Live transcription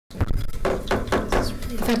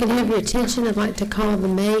If I can have your attention, I'd like to call the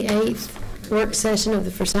May 8th work session of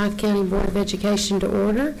the Forsyth County Board of Education to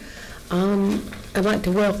order. I'd like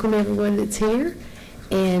to welcome everyone that's here.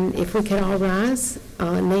 And if we could all rise,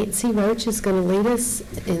 Nancy Roche is going to lead us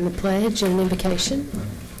in the pledge and invocation.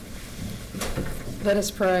 Let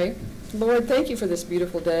us pray. Lord, thank you for this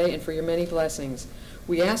beautiful day and for your many blessings.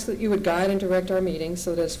 We ask that you would guide and direct our meetings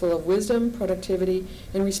so that it's full of wisdom, productivity,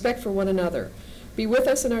 and respect for one another. Be with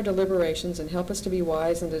us in our deliberations and help us to be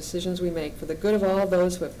wise in the decisions we make for the good of all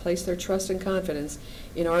those who have placed their trust and confidence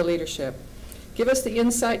in our leadership. Give us the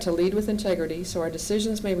insight to lead with integrity so our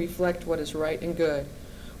decisions may reflect what is right and good.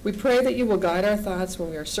 We pray that you will guide our thoughts when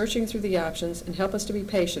we are searching through the options and help us to be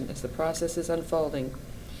patient as the process is unfolding.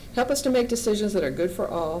 Help us to make decisions that are good for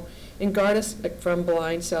all and guard us from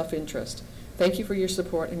blind self-interest. Thank you for your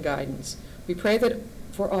support and guidance. We pray that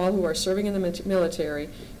for all who are serving in the military,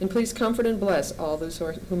 and please comfort and bless all those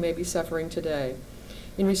who may be suffering today.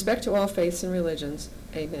 In respect to all faiths and religions,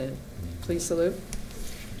 amen. Please salute.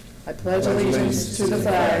 I pledge allegiance to the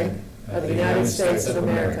flag of the United States of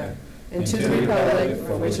America and to the republic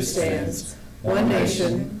for which it stands, one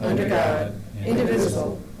nation, under God,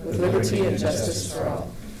 indivisible, with liberty and justice for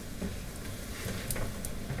all.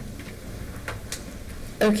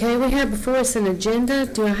 Okay, we have before us an agenda.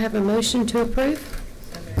 Do I have a motion to approve?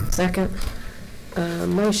 Second.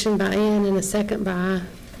 Motion by Ann and a second by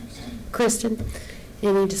Kristin.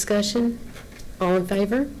 Any discussion? All in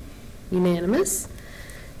favor? Unanimous.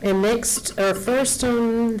 And next, or first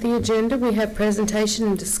on the agenda, we have presentation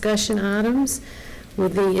and discussion items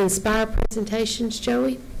with the Inspire presentations.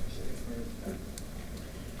 Joey?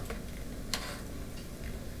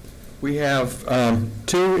 We have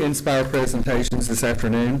two Inspire presentations this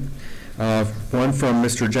afternoon. One from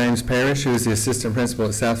Mr. James Parrish, who is the Assistant Principal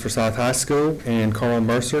at South Forsyth High School, and Carl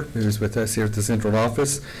Mercer, who is with us here at the Central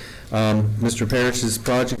Office. Mr. Parrish's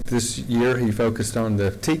project this year, he focused on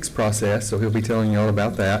the TEACS process, so he'll be telling you all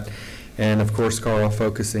about that. And of course, Carl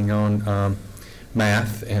focusing on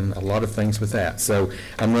math and a lot of things with that. So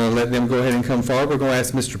I'm going to let them go ahead and come forward. We're going to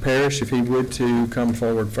ask Mr. Parrish if he would to come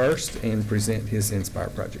forward first and present his Inspire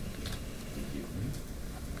project.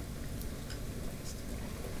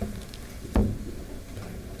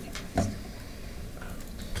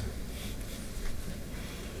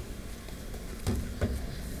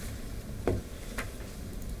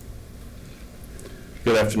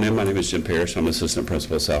 Good afternoon. My name is Jim Parrish. I'm Assistant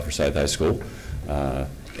Principal at South Forsyth High School.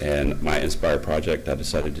 And my Inspire project I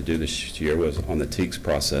decided to do this year was on the TEACS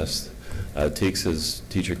process. TEACS is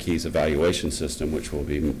Teacher Keys Evaluation System, which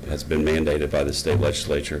has been mandated by the state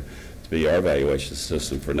legislature to be our evaluation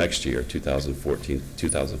system for next year,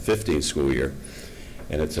 2014-2015 school year.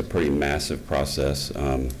 And it's a pretty massive process.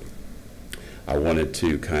 I wanted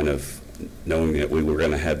to kind of, knowing that we were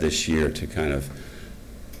going to have this year to kind of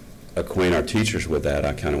acquaint our teachers with that,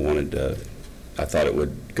 I kind of wanted to, I thought it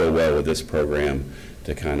would go well with this program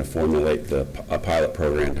to kind of formulate a pilot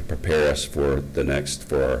program to prepare us for the next,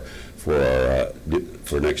 for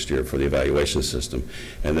next year for the evaluation system.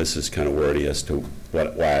 And this is kind of wordy as to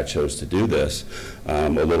why I chose to do this. A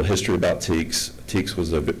little history about TEACS. TEACS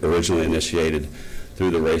was originally initiated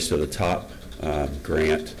through the Race to the Top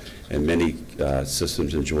grant, and many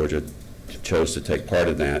systems in Georgia chose to take part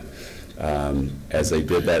in that. As they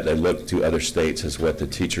did that, they looked to other states as what the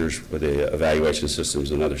teachers with the evaluation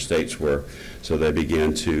systems in other states were. So they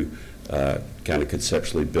began to kind of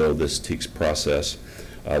conceptually build this TEACS process.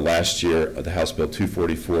 Last year, the House Bill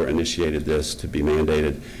 244 initiated this to be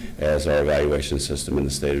mandated as our evaluation system in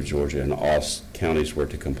the state of Georgia, and all counties were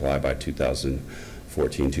to comply by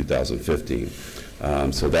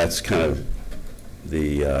 2014-2015. So that's kind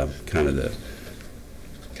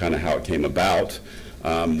of how it came about.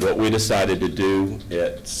 What we decided to do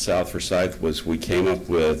at South Forsyth was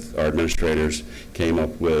our administrators came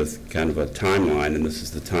up with kind of a timeline, and this is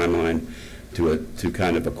the timeline to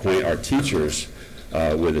kind of acquaint our teachers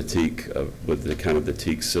with the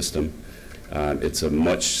TEACS system. It's a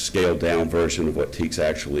much scaled down version of what TEACS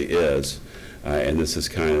actually is, and this is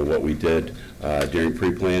kind of what we did during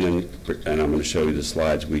pre-planning, and I'm going to show you the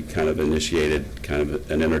slides. We kind of initiated kind of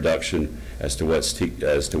an introduction as to what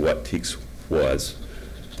TEACS was.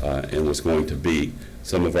 And was going to be.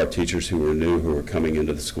 Some of our teachers who were new, who were coming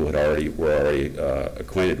into the school, were already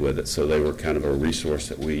acquainted with it, so they were kind of a resource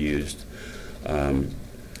that we used. And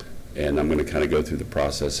I'm going to kind of go through the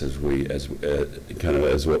process as what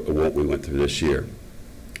we went through this year.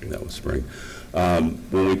 That was spring.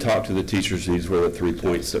 When we talked to the teachers, these were the 3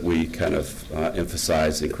 points that we kind of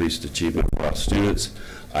emphasized: increased achievement for all students,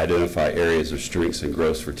 identify areas of strengths and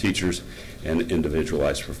growth for teachers, and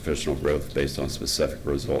individualized professional growth based on specific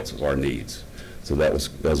results of our needs. So that was,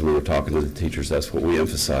 as we were talking to the teachers, that's what we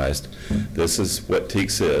emphasized. This is what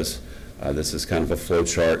TEKS is. This is kind of a flow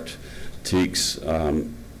chart. TEKS,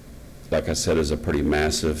 like I said, is a pretty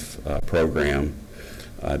massive program.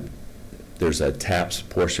 There's a TAPS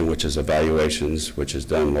portion, which is evaluations, which is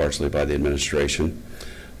done largely by the administration.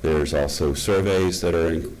 There's also surveys that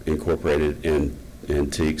are incorporated in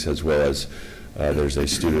TEKS, as well as there's a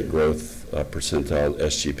student growth percentile,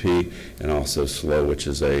 SGP, and also SLO, which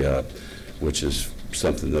is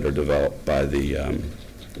something that are developed by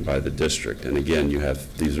the district. And again, you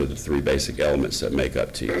have, these are the three basic elements that make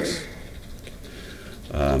up TEKS.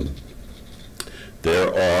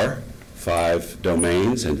 There are 5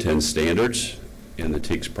 domains and 10 standards in the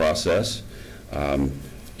TEKS process.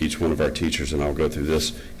 Each one of our teachers, and I'll go through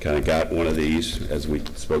this, kind of got one of these as we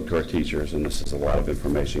spoke to our teachers, and this is a lot of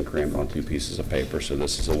information crammed on 2 pieces of paper, so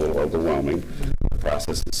this is a little overwhelming. The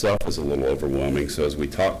process itself is a little overwhelming, so as we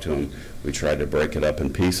talked to them, we tried to break it up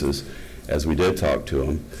in pieces. As we did talk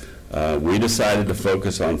to them, we decided to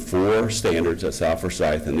focus on 4 standards at South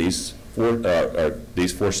Forsyth, and these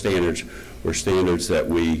 4 standards were standards that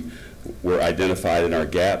were identified in our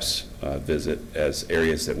gaps visit as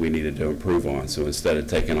areas that we needed to improve on. So instead of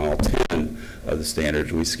taking all 10 of the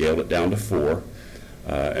standards, we scaled it down to 4,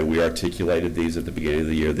 and we articulated these at the beginning of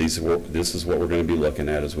the year. This is what we're going to be looking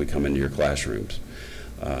at as we come into your classrooms.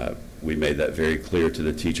 We made that very clear to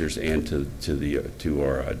the teachers and to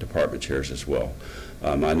our department chairs as well.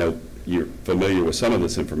 I know you're familiar with some of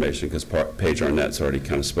this information because Paige Arnett's already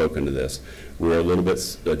kind of spoken to this. We're a little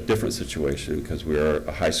bit a different situation because we are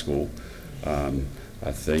a high school.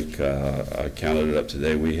 I think I counted it up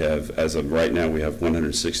today. We have, as of right now, we have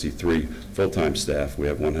 163 full-time staff. We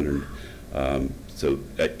have 100, so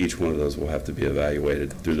each one of those will have to be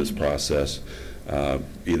evaluated through this process,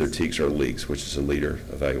 either TEKS or LEAKS, which is a leader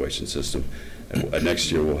evaluation system. And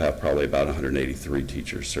next year we'll have probably about 183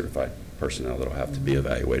 teachers, certified personnel, that will have to be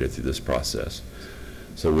evaluated through this process.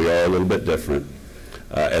 So we are a little bit different.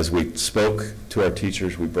 As we spoke to our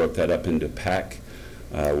teachers, we broke that up into PAC.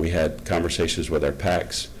 We had conversations with our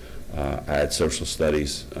PACs. I had social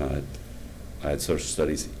studies,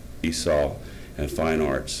 ESOL, and fine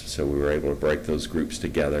arts. So we were able to break those groups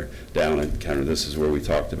together down, and kind of this is where we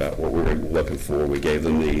talked about what we were looking for. We gave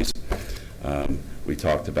them these. We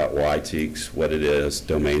talked about why TEKS, what it is,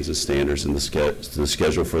 domains and standards, and the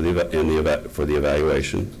schedule for the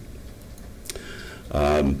evaluation.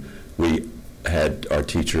 We had our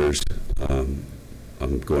teachers.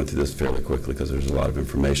 I'm going through this fairly quickly because there's a lot of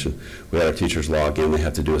information. We had our teachers log in. They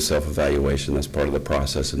have to do a self-evaluation. That's part of the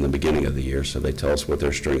process in the beginning of the year. So they tell us what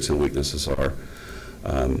their strengths and weaknesses are.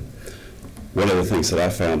 One of the things that I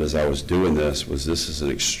found as I was doing this was this is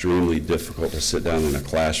an extremely difficult to sit down in a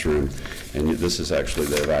classroom, and this is actually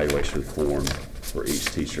the evaluation form for each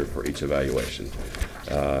teacher for each evaluation.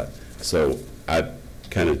 So I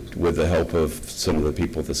kind of, with the help of some of the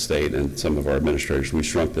people at the state and some of our administrators, we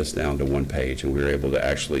shrunk this down to 1 page, and we were able to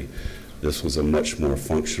actually, this was a much more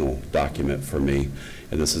functional document for me,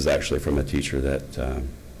 and this is actually from a teacher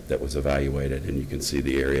that was evaluated, and you can see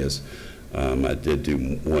the areas. I did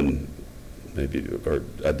do I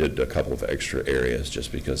did a couple of extra areas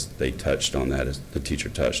just because they touched on that, as the teacher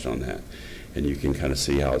touched on that, and you can kind of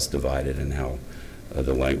see how it's divided and how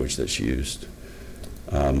the language that's used.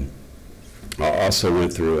 I also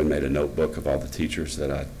went through and made a notebook of all the teachers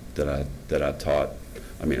that I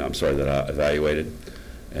evaluated,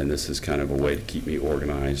 and this is kind of a way to keep me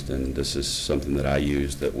organized, and this is something that I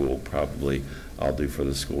use that I'll do for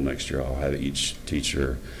the school next year. I'll have each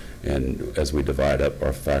teacher, and as we divide up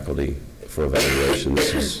our faculty for evaluation,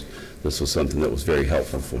 this was something that was very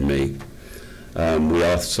helpful for me. We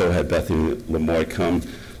also had Bethany Lemoy come,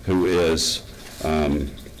 who is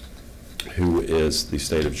the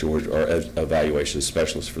state of Georgia, or evaluation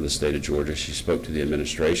specialist for the state of Georgia. She spoke to the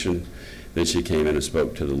administration, then she came in and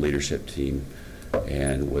spoke to the leadership team,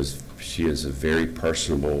 and she is a very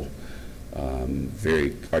personable,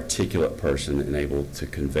 very articulate person and able to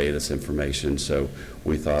convey this information. So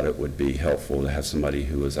we thought it would be helpful to have somebody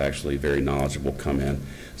who was actually very knowledgeable come in,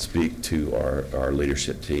 speak to our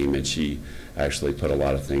leadership team, and she actually put a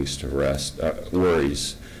lot of things to rest,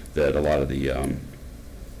 worries that a lot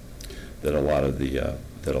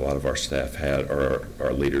of our staff had, or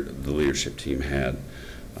the leadership team had.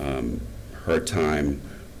 Her time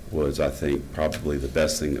was, I think, probably the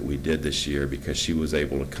best thing that we did this year, because she was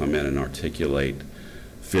able to come in and articulate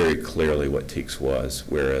very clearly what TEKS was,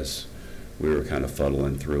 whereas we were kind of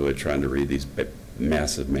fuddling through it, trying to read these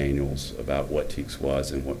massive manuals about what TEKS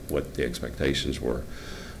was and what the expectations were.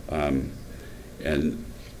 And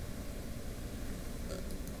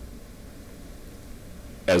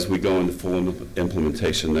as we go into full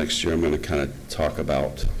implementation next year, I'm going to kind of talk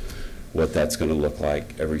about what that's going to look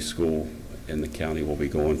like. Every school in the county will be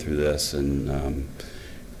going through this, and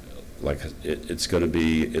it's going to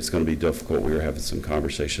be difficult. We were having some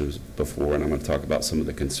conversations before, and I'm going to talk about some of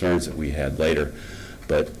the concerns that we had later.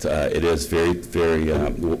 But it is very, very.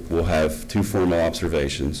 We'll have 2 formal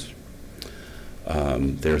observations.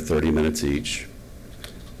 They're 30 minutes each.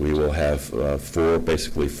 We will have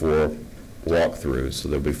basically four walkthroughs. So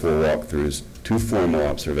there'll be 4 walkthroughs, 2 formal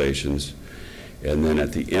observations, and then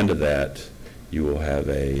at the end of that, you will have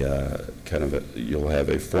a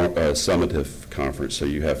summative conference. So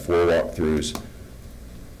you have 4 walkthroughs,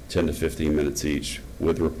 10 to 15 minutes each,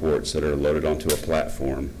 with reports that are loaded onto a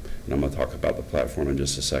platform. And I'm going to talk about the platform in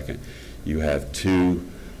just a second. You have 2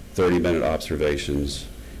 30-minute observations,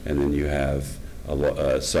 and then you have a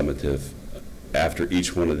summative. After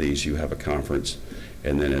each one of these, you have a conference,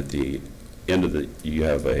 and then at the end of you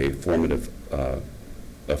have a formative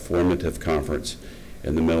conference.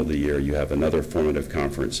 In the middle of the year, you have another formative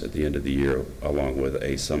conference at the end of the year, along with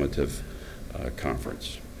a summative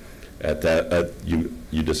conference. At that, you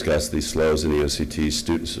discuss the SLOs and EOCT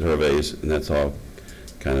student surveys, and that's all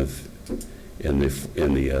kind of in the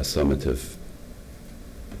summative,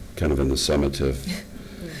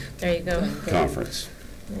 There you go. conference.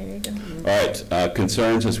 There you go. All right,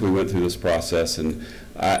 concerns as we went through this process, and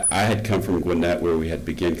I had come from Gwinnett where we had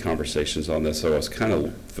begun conversations on this, so I was kind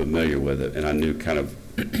of familiar with it, and I knew kind of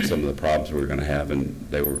some of the problems we were going to have, and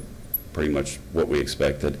they were pretty much what we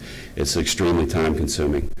expected. It's extremely time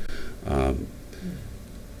consuming.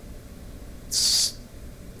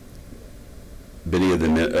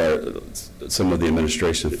 Some of the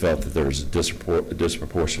administration felt that there was a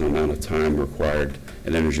disproportionate amount of time required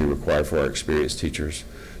and energy required for our experienced teachers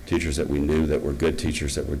that we knew that were good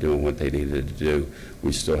teachers that were doing what they needed to do.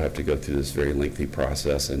 We still have to go through this very lengthy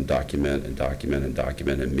process and document and document and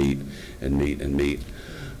document and meet and meet and meet.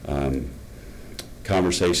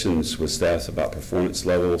 Conversations with staffs about performance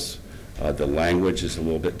levels. The language is a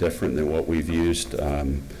little bit different than what we've used.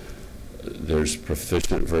 There's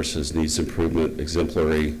proficient versus needs improvement.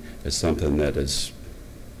 Exemplary is something that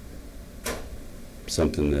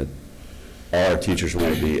all our teachers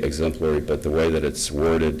want to be exemplary, but the way that it's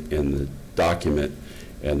worded in the document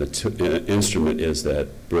and the instrument is that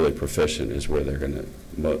really proficient is where they're going to,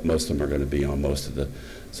 most of them are going to be on most of the,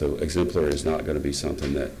 so exemplary is not going to be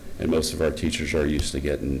something that, and most of our teachers are used to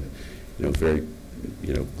getting, very,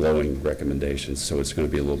 glowing recommendations, so it's going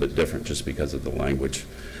to be a little bit different just because of the language.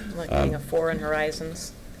 Like getting a 4 in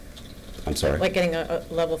Horizons. I'm sorry? Like getting a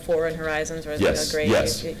level 4 in Horizons, or yes, a grade.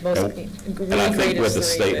 Yes, and I think what the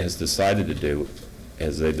state has decided to do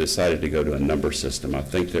is they've decided to go to a number system. I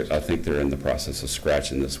think they're in the process of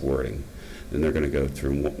scratching this wording. Then they're going to go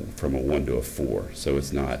through from a 1 to a 4. So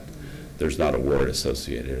it's not, there's not a word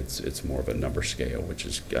associated. It's more of a number scale, which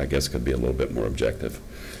is, I guess, could be a little bit more objective.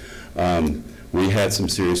 We had some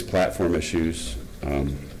serious platform issues.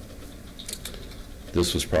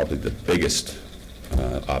 This was probably the biggest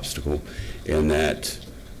obstacle in that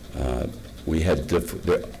we had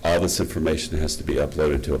all this information has to be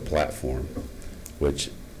uploaded to a platform, which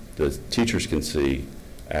the teachers can see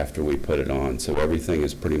after we put it on. So everything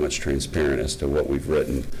is pretty much transparent as to what we've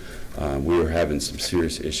written. We were having some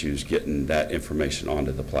serious issues getting that information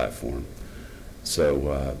onto the platform.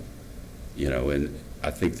 So, and I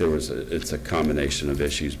think it's a combination of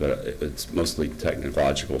issues, but it's mostly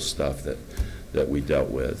technological stuff that we dealt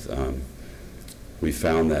with. We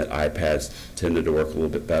found that iPads tended to work a little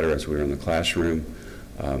bit better as we were in the classroom.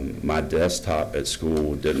 My desktop at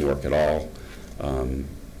school didn't work at all.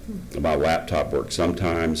 My laptop worked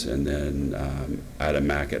sometimes, and then I had a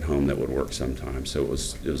Mac at home that would work sometimes. So it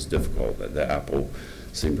was difficult. The Apple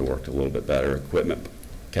seemed to work a little bit better. Equipment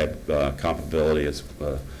compatibility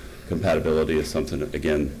is something,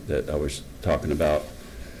 again, that I was talking about.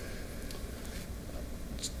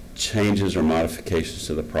 Changes or modifications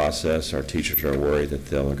to the process. Our teachers are worried that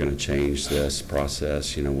they're going to change this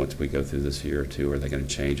process. Once we go through this year or two, are they going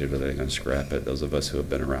to change it? Or are they going to scrap it? Those of us who have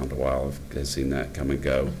been around a while have seen that come and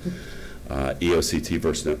go. EOCT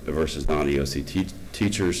versus non-EOCT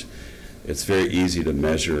teachers. It's very easy to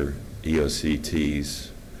measure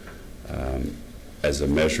EOCTs as a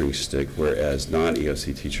measuring stick, whereas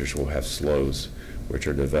non-EOC teachers will have SLOs, which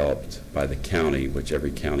are developed by the county, which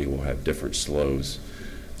every county will have different SLOs.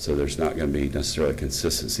 So there's not going to be necessarily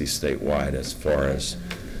consistency statewide as far as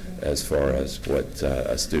what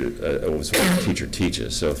a teacher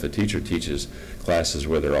teaches. So if a teacher teaches classes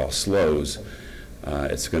where they're all SLOs,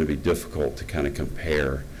 it's going to be difficult to kind of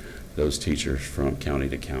compare those teachers from county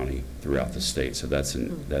to county throughout the state. So that's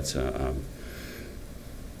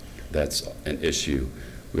that's an issue.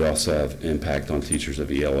 We also have impact on teachers of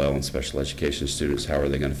ELL and special education students. How are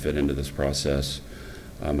they going to fit into this process?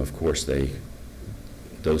 Of course,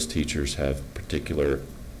 those teachers have particular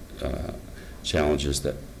challenges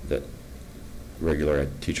that regular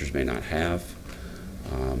teachers may not have.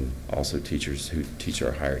 Also, teachers who teach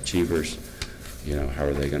our higher achievers, you know, how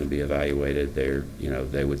are they going to be evaluated?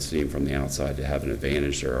 They would seem from the outside to have an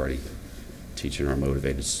advantage. They're already teaching our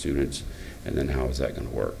motivated students, and then how is that going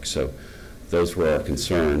to work? So those were our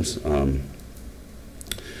concerns.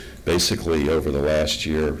 Basically, over the last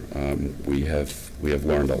year, we have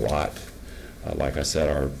learned a lot. Like I said,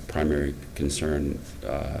 our primary concern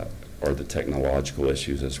are the technological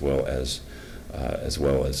issues, as well as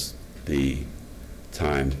the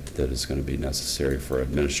time that is going to be necessary for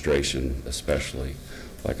administration, especially.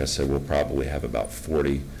 Like I said, we'll probably have about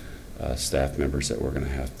 40 staff members that we're going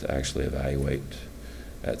to have to actually evaluate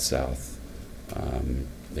at South.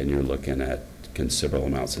 And you're looking at considerable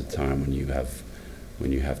amounts of time when you have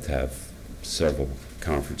to have several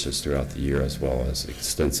conferences throughout the year, as well as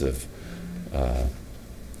extensive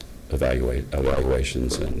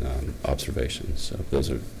evaluations and observations. So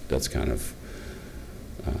that's kind of,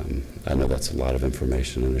 I know that's a lot of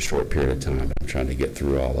information in a short period of time. I'm trying to get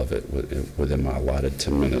through all of it within my allotted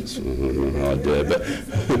 10 minutes. I don't know how I did, but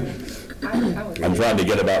I'm trying to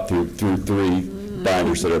get about through 3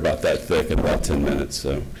 binders that are about that thick in about 10 minutes.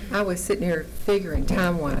 So I was sitting here figuring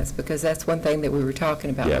time-wise, because that's one thing that we were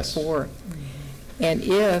talking about before. And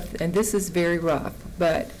this is very rough,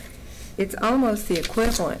 but it's almost the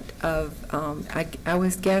equivalent of, I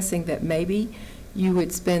was guessing that maybe you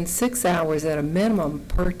would spend 6 hours at a minimum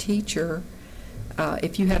per teacher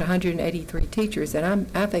if you had 183 teachers, and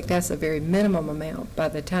I think that's a very minimum amount by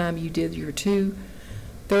the time you did your 2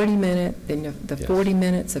 30-minute, then the 40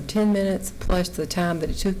 minutes of 10 minutes, plus the time that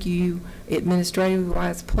it took you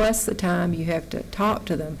administrative-wise, plus the time you have to talk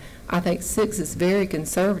to them. I think 6 is very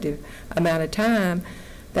conservative amount of time.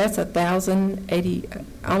 That's 1,080,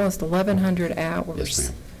 almost 1,100 hours.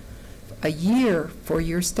 Yes, a year for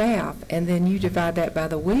your staff, and then you divide that by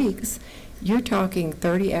the weeks, you're talking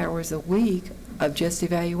 30 hours a week of just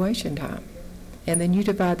evaluation time. And then you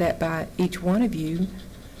divide that by each one of you.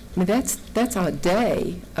 I mean, that's a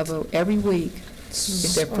day of every week.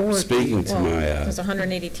 Speaking to my... There's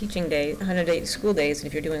 180 teaching days, 180 school days, and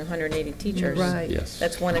if you're doing 180 teachers, right. Yes.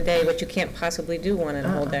 That's one a day, but you can't possibly do one in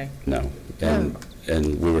a whole day. No.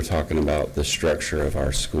 And we were talking about the structure of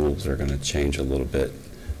our schools are going to change a little bit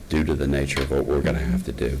due to the nature of what we're going to have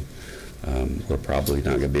to do. We're probably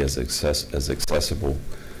not going to be as accessible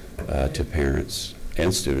to parents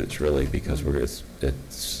and students, really, because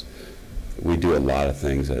we do a lot of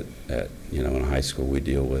things at in high school. We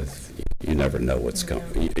deal with, you never know what's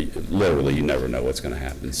coming. Literally, you never know what's going to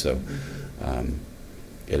happen. So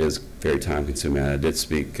it is very time consuming. I did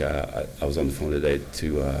speak, I was on the phone today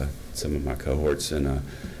to some of my cohorts in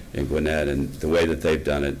Gwinnett, and the way that they've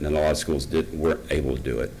done it, and a lot of schools weren't able to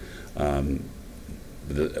do it.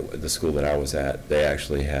 The school that I was at, they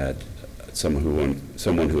actually had someone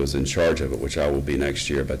who was in charge of it, which I will be next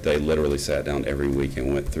year, but they literally sat down every week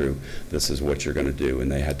and went through, this is what you're going to do, and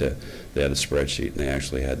they had a spreadsheet, and they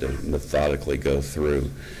actually had to methodically go through,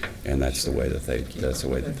 and that's the way that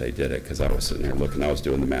they did it. Because I was sitting there looking, I was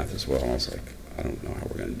doing the math as well, and I was like, I don't know how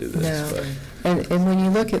we're going to do this. No. And when you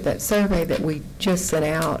look at that survey that we just sent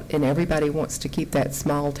out, and everybody wants to keep that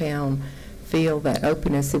small town feel, that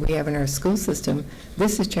openness that we have in our school system,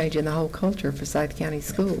 this is changing the whole culture of Forsyth County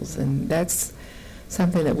schools, and that's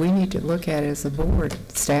something that we need to look at as a board,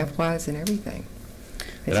 staff-wise and everything.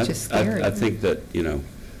 It's just scary. I think that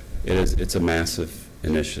it's a massive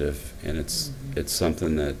initiative, and it's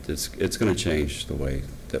something that it's going to change the way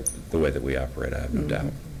that we operate. I have no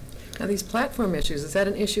doubt. Now, these platform issues, is that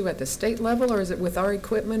an issue at the state level, or is it with our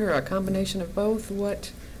equipment, or a combination of both? The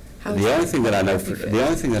only thing that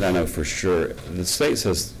I know for sure, the state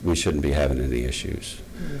says we shouldn't be having any issues.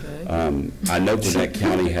 Okay. I know Gwinnett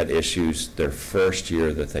County had issues their first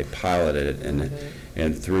year that they piloted it,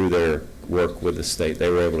 and through their work with the state, they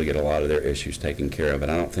were able to get a lot of their issues taken care of.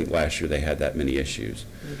 And I don't think last year they had that many issues.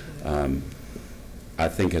 Okay. I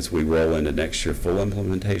think as we roll into next year full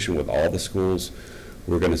implementation with all the schools,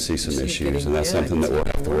 we're going to see some issues, and that's something that we'll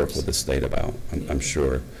have to work with the state about, I'm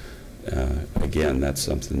sure. Again, that's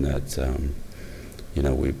something that,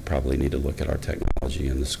 we probably need to look at our technology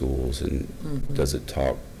in the schools, and does it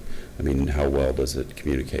talk, how well does it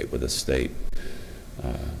communicate with the state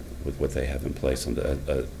with what they have in place on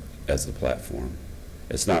as the platform.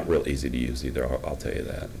 It's not real easy to use either, I'll tell you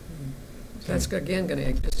that. That's, again, going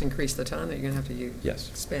to just increase the time that you're going to have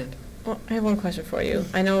to spend. Well, I have one question for you.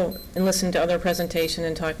 I know in listening to other presentation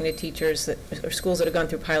and talking to teachers or schools that have gone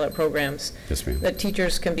through pilot programs, Yes, ma'am. that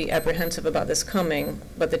teachers can be apprehensive about this coming,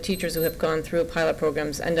 but the teachers who have gone through pilot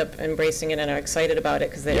programs end up embracing it and are excited about it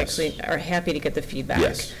because they Yes. actually are happy to get the feedback.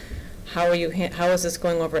 Yes. How how is this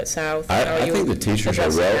going over at South? How are I you think the teachers are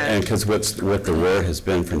addressing well, that? and because what the word has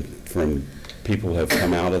been from people who have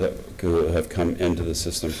come out of who have come into the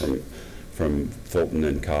system from Fulton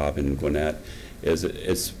and Cobb and Gwinnett, is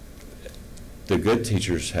it's the good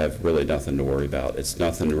teachers have really nothing to worry about. It's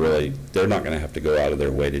nothing to really, they're not going to have to go out of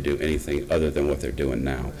their way to do anything other than what they're doing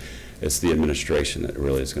now. It's the administration that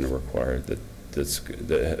really is going to require that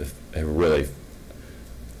have really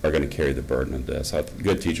are going to carry the burden of this.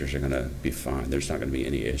 Good teachers are going to be fine. There's not going to be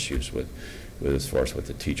any issues with as far as what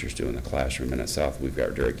the teachers do in the classroom. And at South, we've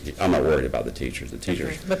got I'm not worried about the teachers. The teachers,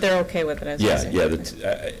 Okay. But they're okay with it, as you say.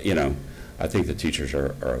 yeah. You know, I think the teachers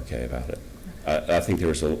are okay about it. I think there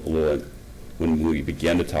was a little, when we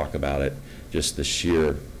began to talk about it, just the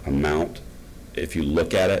sheer amount, if you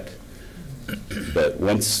look at it, but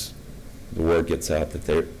once the word gets out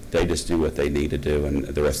that they just do what they need to do and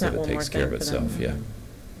the rest of it takes care of itself, yeah.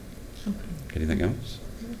 Okay. Anything else?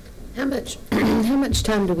 How much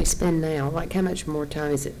time do we spend now? Like, how much more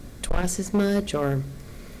time? Is it twice as much, or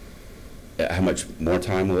How much more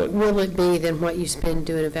time will it? be than what you spend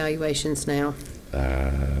doing evaluations now?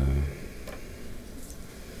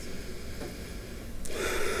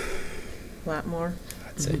 A lot more?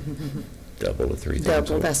 I'd say double to three times.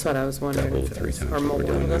 Double, that's what I was wondering. Double if to it three was- times Or what more. we're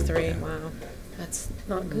doing Double now. to three, Yeah. wow. That's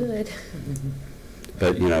not good.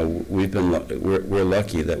 But, you know, we're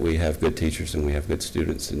lucky that we have good teachers and we have good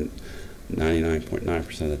students, and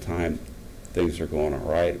 99.9% of the time, things are going all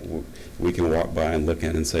right. We can walk by and look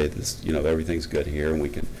in and say, this, you know, everything's good here, and we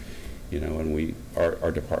can, you know, and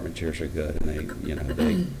our department chairs are good, and they, you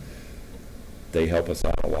know, they help us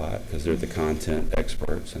out a lot because they're the content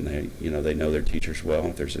experts, and they know their teachers well.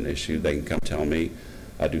 If there's an issue, they can come tell me.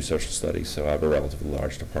 I do social studies, so I have a relatively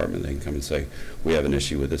large department. They can come and say, we have an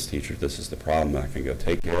issue with this teacher. This is the problem. I can go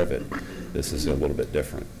take care of it. This is a little bit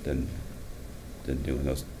different than doing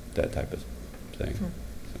that type of thing.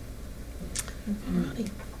 All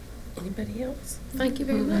righty. Anybody else? Thank you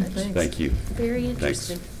very much. Thanks. Thank you. Very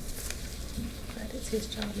Thanks. interesting. Glad it's his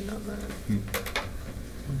job and not mine.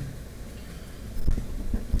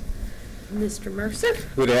 Mr. Mercer?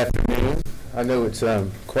 Good afternoon. I know it's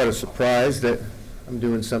quite a surprise that I'm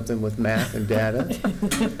doing something with math and data.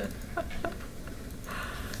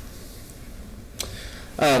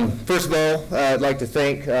 First of all, I'd like to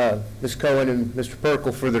thank Ms. Cohen and Mr.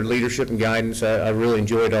 Perkle for their leadership and guidance. I really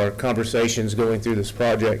enjoyed our conversations going through this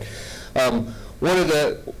project. One of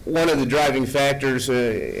the driving factors,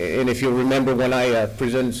 and if you'll remember when I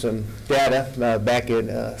presented some data back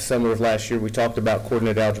in summer of last year, we talked about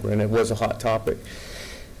coordinate algebra, and it was a hot topic.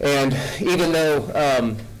 And even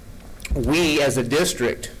though we as a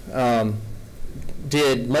district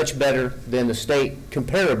did much better than the state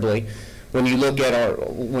comparably, when you look at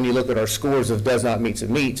our scores of does not meets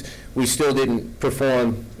and meets, we still didn't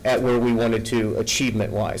perform at where we wanted to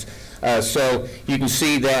achievement-wise. So you can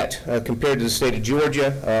see that compared to the state of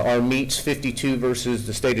Georgia, our meets 52 versus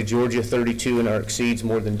the state of Georgia 32, and our exceeds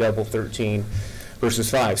more than double 13 versus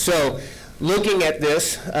 5. So looking at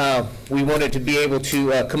this, we wanted to be able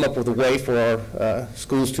to come up with a way for our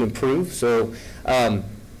schools to improve. So one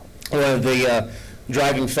of the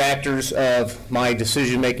driving factors of my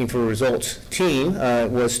decision-making for results team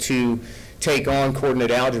was to take on coordinate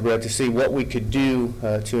algebra to see what we could do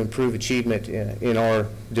to improve achievement in our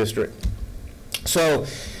district. So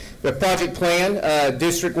the project plan,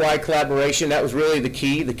 district-wide collaboration, that was really the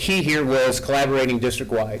key. The key here was collaborating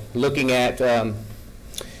district-wide, looking at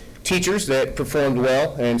teachers that performed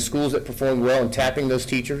well and schools that performed well and tapping those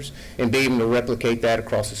teachers and being able to replicate that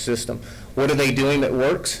across the system. What are they doing that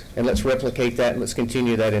works? And let's replicate that and let's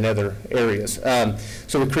continue that in other areas.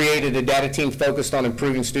 So we created a data team focused on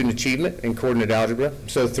improving student achievement in coordinate algebra.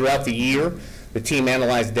 So throughout the year, the team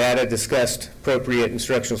analyzed data, discussed appropriate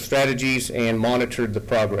instructional strategies, and monitored the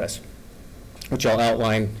progress, which I'll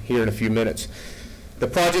outline here in a few minutes. The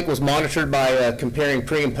project was monitored by comparing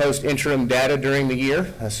pre and post interim data during the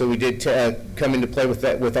year. So we did come into play with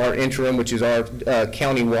that with our interim, which is our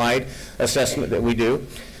county-wide assessment that we do.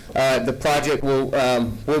 The project will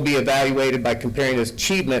be evaluated by comparing its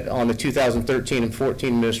achievement on the 2013 and 14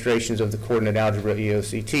 administrations of the coordinate algebra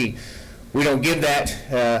EOCT. We don't give that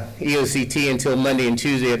EOCT until Monday and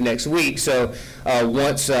Tuesday of next week, so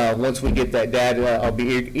once we get that data, I'll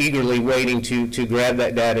be eagerly waiting to grab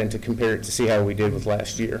that data and to compare it to see how we did with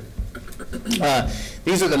last year.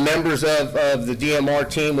 These are the members of the DMR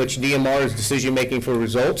team, which DMR is decision making for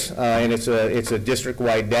results, and it's a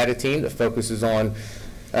district-wide data team that focuses on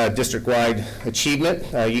district-wide achievement.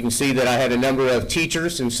 You can see that I had a number of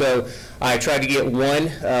teachers, and so I tried to get one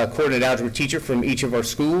coordinated algebra teacher from each of our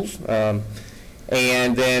schools,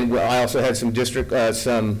 and then I also had some district,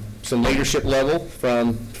 some leadership level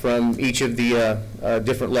from each of the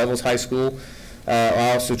different levels, high school.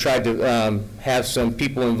 I also tried to have some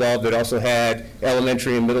people involved that also had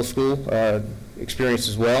elementary and middle school experience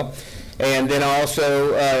as well. And then I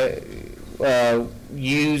also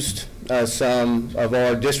used some of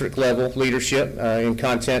our district level leadership and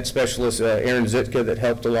content specialist, Erin Zitka, that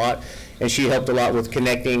helped a lot. And she helped a lot with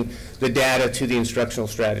connecting the data to the instructional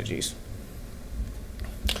strategies.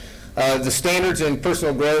 The standards in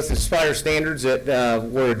personal growth, Inspire standards that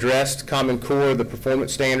were addressed, Common Core, the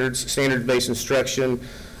performance standards, standard-based instruction,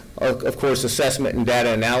 of course, assessment and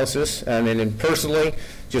data analysis. And then personally,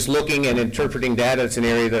 just looking and interpreting data, it's an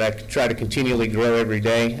area that I try to continually grow every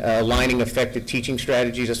day. Aligning effective teaching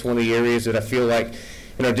strategies, that's one of the areas that I feel like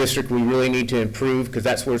in our district we really need to improve, because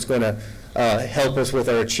that's where it's going to help us with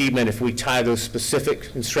our achievement if we tie those specific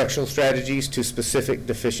instructional strategies to specific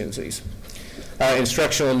deficiencies.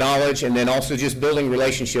 Instructional knowledge, and then also just building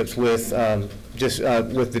relationships with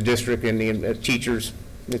with the district and the teachers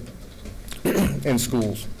and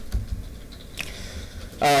schools.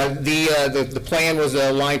 The plan was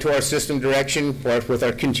aligned to our system direction with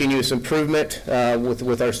our continuous improvement,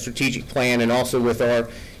 with our strategic plan, and also with our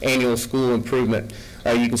annual school improvement.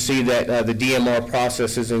 You can see that the DMR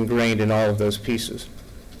process is ingrained in all of those pieces.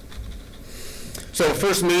 So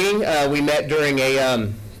first meeting, we met during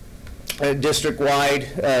a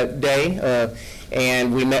district-wide day,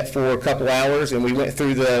 and we met for a couple hours, and we went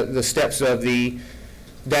through the steps of the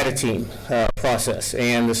data team process.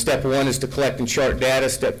 And the step 1 is to collect and chart data.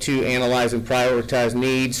 Step 2, analyze and prioritize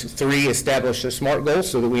needs. 3, establish a SMART goal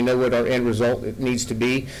so that we know what our end result needs to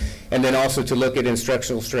be. And then also to look at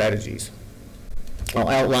instructional strategies. I'll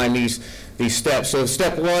outline these steps. So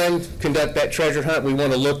step 1, conduct that treasure hunt. We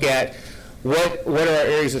want to look at what are our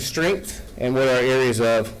areas of strength and what are our areas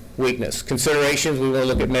of weakness. Considerations, we want to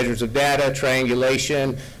look at measures of data,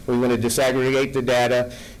 triangulation, we want to disaggregate the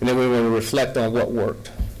data, and then we want to reflect on what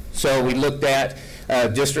worked. So we looked at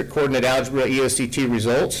district coordinate algebra EOCT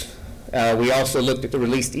results. We also looked at the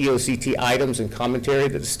released EOCT items and commentary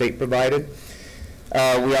that the state provided.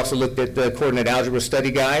 We also looked at the coordinate algebra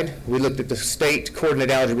study guide. We looked at the state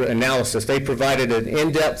coordinate algebra analysis. They provided an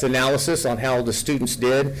in-depth analysis on how the students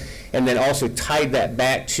did, and then also tied that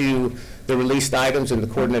back to the released items in the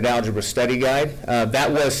coordinate algebra study guide.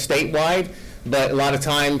 That was statewide, but a lot of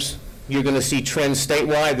times you're going to see trends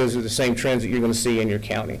statewide. Those are the same trends that you're going to see in your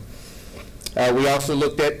county. We also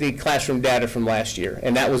looked at the classroom data from last year,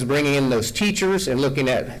 and that was bringing in those teachers and looking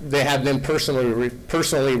at, they have them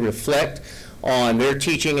personally reflect on their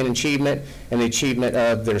teaching and achievement and the achievement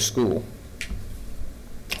of their school.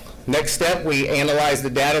 Next step, we analyzed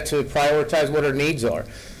the data to prioritize what our needs are.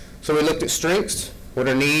 So we looked at strengths, what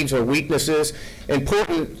our needs or weaknesses.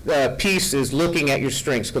 Important piece is looking at your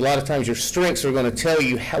strengths, because a lot of times your strengths are going to tell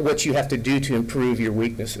you what you have to do to improve your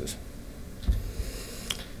weaknesses.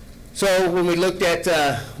 So when we looked at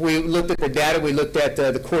the data, we looked at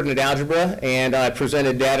the coordinate algebra, and I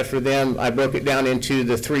presented data for them. I broke it down into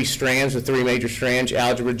the 3 strands, the 3 major strands: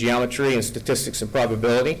 algebra, geometry, and statistics and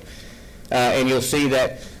probability. And you'll see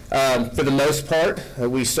that for the most part,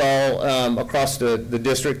 we saw across the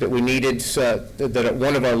district that we needed, that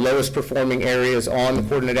one of our lowest performing areas on the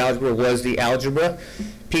coordinate algebra was the algebra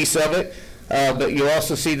piece of it. But you'll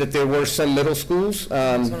also see that there were some middle schools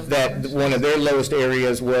that one of their lowest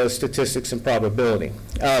areas was statistics and probability.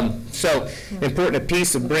 So important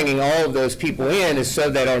piece of bringing all of those people in is so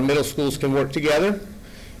that our middle schools can work together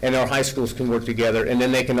and our high schools can work together, and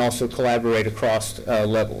then they can also collaborate across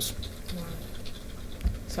levels.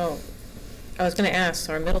 So I was going to ask,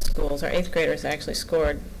 our middle schools, our 8th graders actually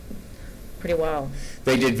scored pretty well.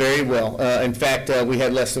 They did very well. In fact, we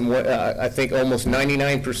had less than, I think almost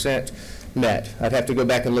 99% met. I'd have to go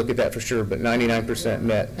back and look at that for sure, but 99%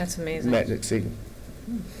 met. That's amazing. Met and exceeded.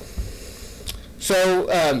 So,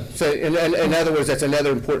 in other words, that's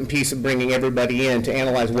another important piece of bringing everybody in to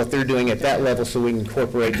analyze what they're doing at that level so we can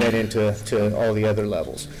incorporate that into all the other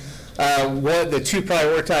levels. One of the 2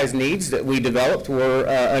 prioritized needs that we developed were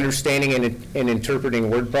understanding and interpreting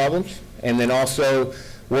word problems, and then also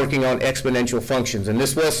working on exponential functions. And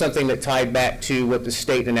this was something that tied back to what the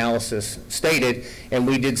state analysis stated, and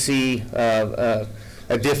we did see a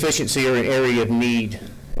deficiency or an area of need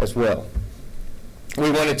as well. We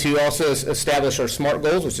wanted to also establish our SMART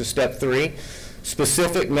goals, which is step 3.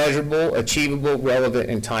 specific, measurable, achievable, relevant,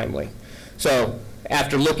 and timely. So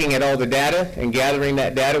after looking at all the data and gathering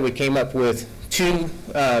that data, we came up with 2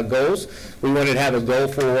 goals. We wanted to have a goal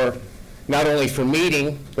for not only for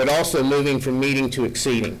meeting, but also moving from meeting to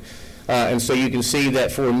exceeding. And so you can see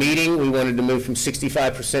that for meeting, we wanted to move from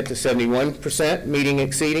 65% to 71% meeting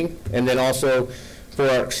exceeding, and then also for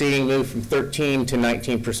our exceeding move from 13 to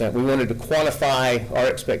 19%. We wanted to quantify our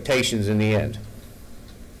expectations in the end.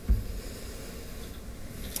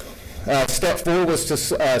 Step 4 was to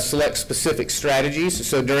select specific strategies.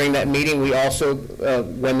 So during that meeting, we also,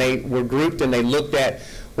 when they were grouped and they looked at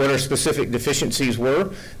what our specific deficiencies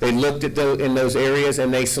were, they looked at in those areas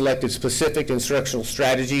and they selected specific instructional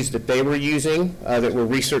strategies that they were using that were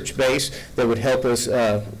research-based that would help us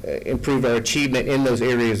improve our achievement in those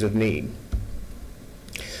areas of need.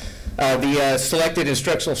 The selected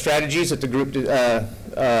instructional strategies that the group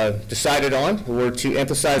decided on were to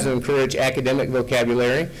emphasize and encourage academic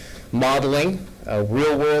vocabulary, modeling,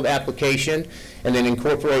 real-world application, and then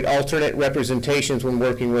incorporate alternate representations when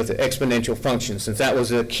working with exponential functions. Since that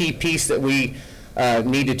was a key piece that we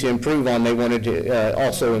needed to improve on, they wanted to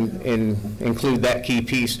also include that key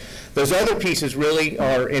piece. Those other pieces really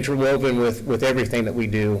are interwoven with everything that we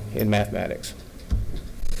do in mathematics.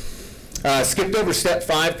 Skipped over step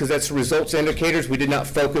 5 because that's results indicators. We did not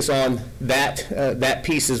focus on that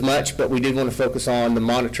piece as much, but we did want to focus on the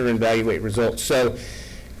monitor and evaluate results. So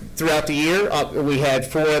throughout the year, we had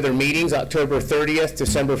 4 other meetings: October 30th,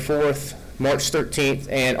 December 4th, March 13th,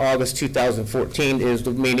 and August 2014 is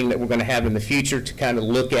the meeting that we're going to have in the future to kind of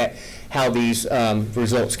look at how these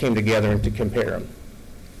results came together and to compare them.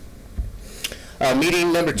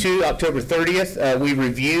 Meeting number 2, October 30th, we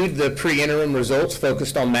reviewed the pre-interim results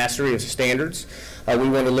focused on mastery of standards. We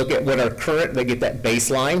want to look at what our current, they get that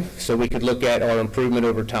baseline, so we could look at our improvement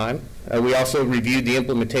over time. We also reviewed the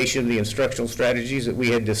implementation of the instructional strategies that we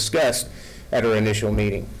had discussed at our initial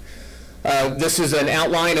meeting. This is an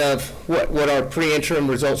outline of what our pre-interim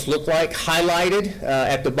results look like. Highlighted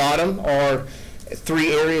at the bottom are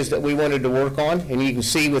 3 areas that we wanted to work on, and you can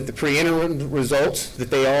see with the pre-interim results that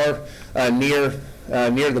they are near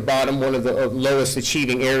the bottom, one of the lowest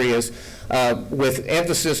achieving areas, with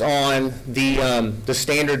emphasis on the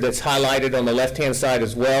standard that's highlighted on the left-hand side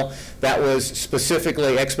as well. That was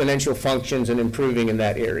specifically exponential functions and improving in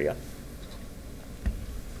that area.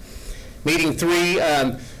 Meeting 3,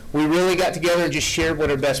 we really got together and just shared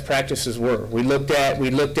what our best practices were. We looked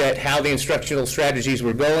at how the instructional strategies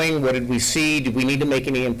were going. What did we see? Did we need to make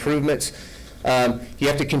any improvements? You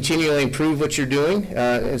have to continually improve what you're doing,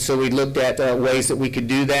 and so we looked at ways that we could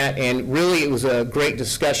do that, and really it was a great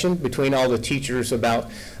discussion between all the teachers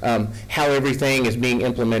about how everything is being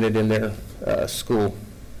implemented in their school.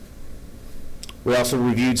 We also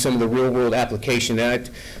reviewed some of the real-world application, and I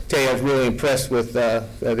tell you I was really impressed with, there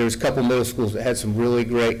was a couple middle schools that had some really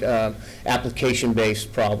great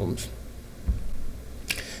application-based problems.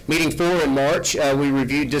 Meeting 4 in March, we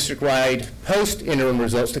reviewed district-wide post-interim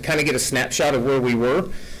results to kind of get a snapshot of where we were.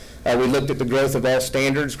 We looked at the growth of all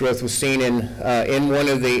standards. Growth was seen in one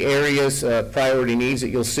of the areas, priority needs, that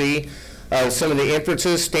you'll see. Some of the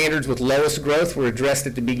inferences, standards with lowest growth, were addressed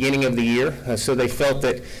at the beginning of the year. So they felt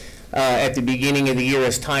that at the beginning of the year,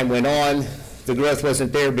 as time went on, the growth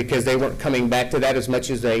wasn't there because they weren't coming back to that as much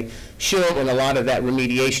as they should, and a lot of that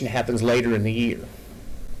remediation happens later in the year.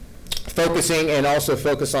 Focusing and also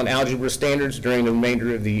focus on algebra standards during the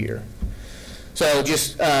remainder of the year. So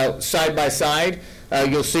just side by side,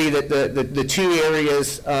 you'll see that the 2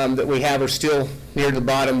 areas that we have are still near the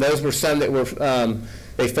bottom. Those were some that were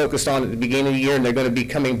they focused on at the beginning of the year, and they're going to be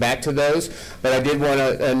coming back to those. But I did want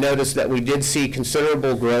to notice that we did see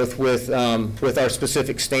considerable growth with our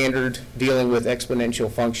specific standard dealing with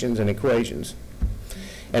exponential functions and equations.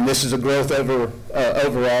 And this is a growth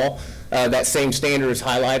overall. That same standard is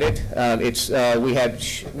highlighted.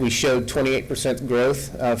 We showed 28%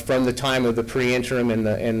 growth from the time of the pre-interim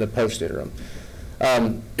and the post-interim.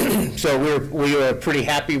 So we are pretty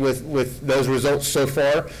happy with those results so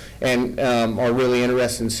far, and are really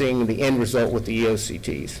interested in seeing the end result with the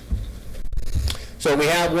EOCTs. So we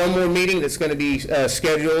have one more meeting that's going to be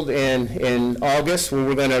scheduled in August, where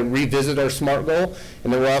we're going to revisit our SMART goal,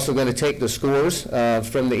 and then we're also going to take the scores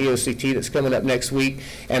from the EOCT that's coming up next week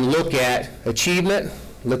and look at achievement,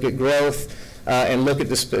 look at growth, and look at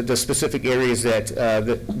the specific areas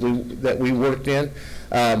that we worked in.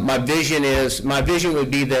 My vision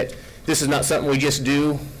would be that this is not something we just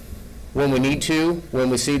do when we need to,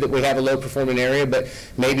 when we see that we have a low performing area, but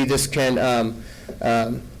maybe this can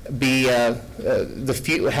be how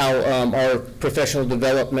our professional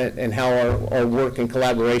development and how our work and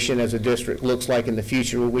collaboration as a district looks like in the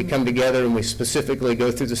future. We come together and we specifically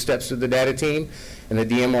go through the steps of the data team and the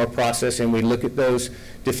DMR process, and we look at those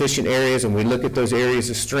deficient areas and we look at those areas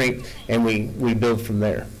of strength, and we build from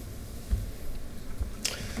there.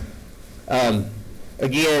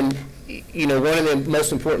 Again, you know, one of the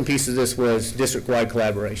most important pieces of this was district-wide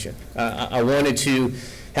collaboration. I wanted to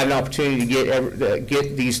have an opportunity to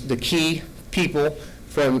get the key people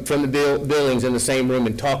from the buildings in the same room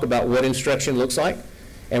and talk about what instruction looks like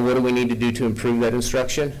and what do we need to do to improve that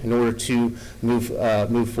instruction in order to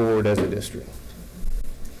move forward as a district.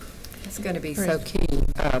 It's going to be so key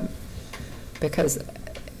because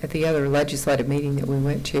at the other legislative meeting that we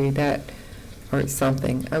went to, it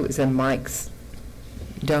was in Mike's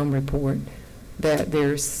Dome report, that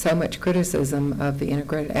there's so much criticism of the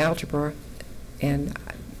integrated algebra, and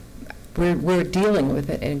we're dealing with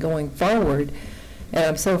it and going forward. And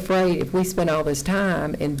I'm so afraid if we spend all this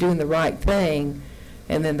time in doing the right thing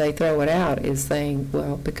and then they throw it out as saying,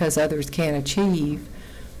 well, because others can't achieve,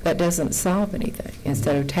 that doesn't solve anything.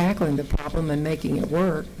 Instead of tackling the problem and making it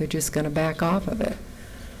work, they're just going to back off of it.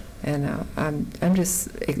 And I'm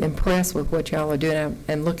just impressed with what y'all are doing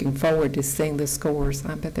and looking forward to seeing the scores.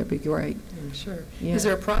 I bet that'd be great. Sure. Yeah. Is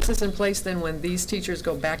there a process in place then when these teachers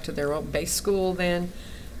go back to their own base school then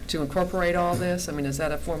to incorporate all this? I mean, is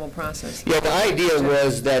that a formal process? Yeah, the idea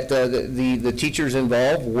was that the teachers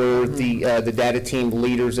involved were the data team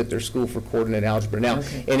leaders at their school for coordinate algebra. Now,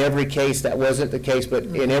 in every case, that wasn't the case, but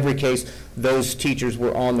in every case, those teachers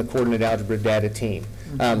were on the coordinate algebra data team.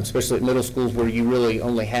 Especially at middle schools where you really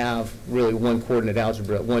only have one coordinate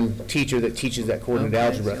algebra, one teacher that teaches that coordinate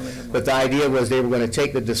algebra. But the idea was they were going to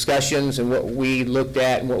take the discussions and what we looked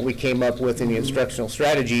at and what we came up with in the instructional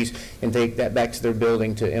strategies and take that back to their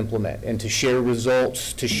building to implement and to share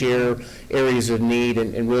results, to share areas of need,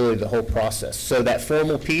 and really the whole process. So that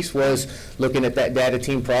formal piece was looking at that data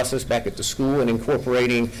team process back at the school and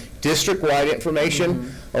incorporating district-wide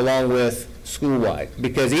information along with school-wide,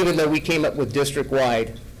 because even though we came up with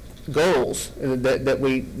district-wide goals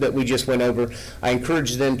that we just went over, I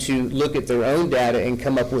encouraged them to look at their own data and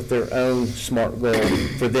come up with their own SMART goal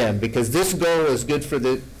for them, because this goal is good for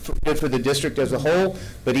the district as a whole,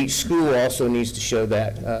 but each school also needs to show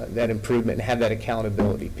that improvement and have that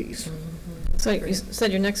accountability piece. So you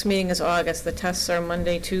said your next meeting is August. The tests are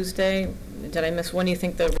Monday, Tuesday. Did I miss? When do you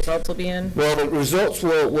think the results will be in? Well, the results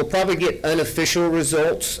we'll probably get unofficial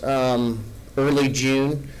results early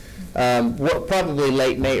June. Probably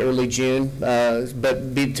late May, early June.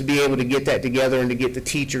 But to be able to get that together and to get the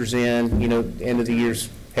teachers in, end of the year's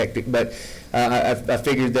hectic. But I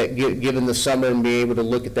figured that given the summer and be able to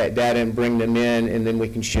look at that data and bring them in, and then we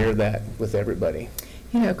can share that with everybody.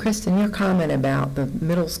 Kristin, your comment about the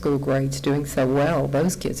middle school grades doing so well,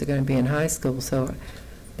 those kids are going to be in high school, so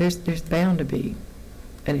there's bound to be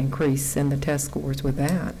an increase in the test scores with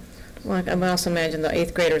that. Well, I would also imagine the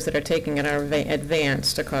 8th graders that are taking it are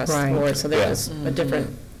advanced across the board, so there's a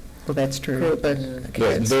different that's true. group of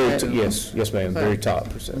kids. Yes, ma'am, very top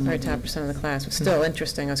percent. Very top percent of the class. But still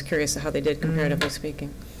interesting. I was curious how they did comparatively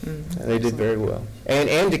speaking. They did very well.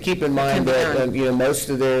 And to keep in mind that, most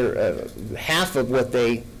of their, half of what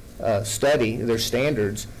they study, their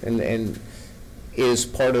standards, and is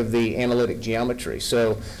part of the analytic geometry.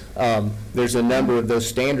 So there's a number of those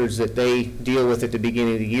standards that they deal with at the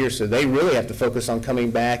beginning of the year, so they really have to focus on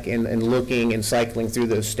coming back and looking and cycling through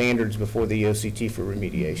those standards before the OCT for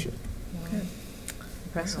remediation. Good.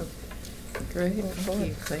 Impressive. Great.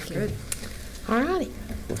 Thank you. Good. All righty.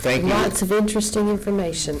 Well, thank you. Lots of interesting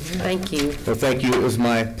information. Thank you. Well, thank you. It was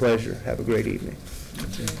my pleasure. Have a great evening.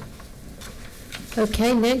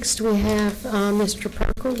 Okay, next we have Mr.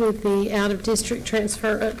 Perkle with the out-of-district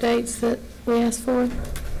transfer updates that we asked for.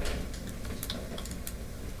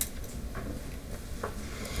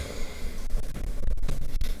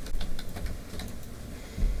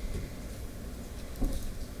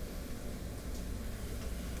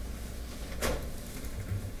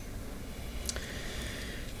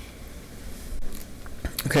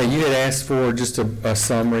 Okay, you had asked for just a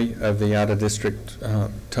summary of the out-of-district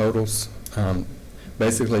totals.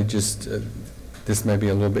 Basically, just this may be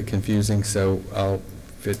a little bit confusing, so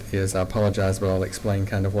if it is, I apologize, but I'll explain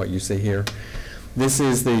kind of what you see here. This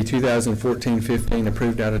is the 2014-15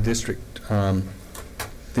 approved out-of-district.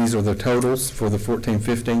 These are the totals for the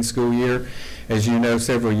 14-15 school year. As you know,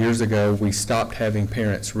 several years ago, we stopped having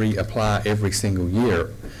parents reapply every single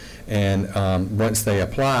year. And once they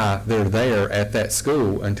apply, they're there at that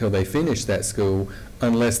school until they finish that school,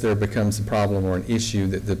 unless there becomes a problem or an issue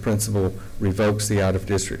that the principal revokes the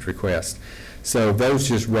out-of-district request. So those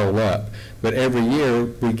just roll up. But every year,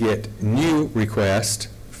 we get new requests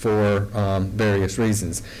for various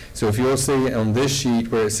reasons. So if you'll see on this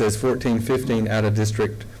sheet where it says 14, 15 out of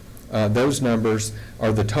district, those numbers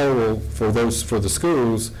are the total for the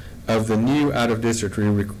schools of the new out of district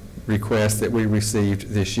requests that we received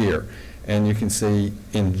this year. And you can see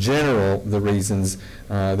in general the reasons.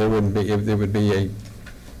 There would be a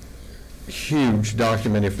huge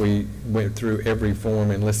document if we went through every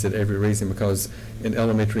form and listed every reason, because in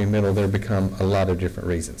elementary and middle there become a lot of different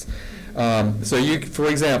reasons. So for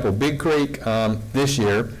example, Big Creek this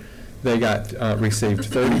year, they received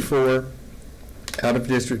 34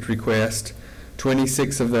 out-of-district requests.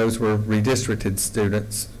 26 of those were redistricted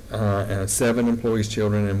students, 7 employees'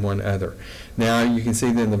 children, and 1 other. Now you can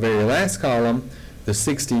see that in the very last column, the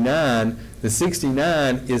 69. The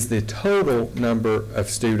 69 is the total number of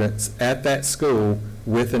students at that school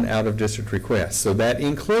with an out-of-district request. So that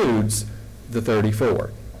includes the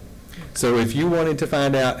 34. So if you wanted to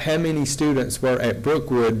find out how many students were at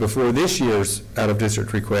Brookwood before this year's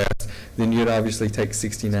out-of-district request, then you'd obviously take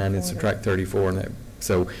 69 and subtract 34. And that.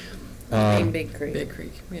 So. Big Creek. Big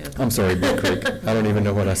Creek, yeah. I'm sorry, Big Creek. I don't even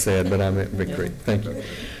know what I said, but I meant Big Creek. Thank you.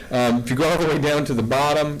 If you go all the way down to the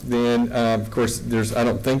bottom, then of course I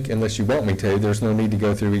don't think, unless you want me to, there's no need to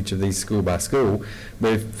go through each of these school by school.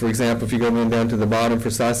 But for example, if you go down to the bottom for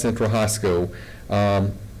Forsyth Central High School,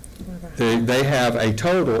 they have a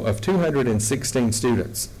total of 216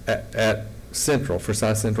 students at Central,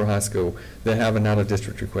 Forsyth Central High School, that have an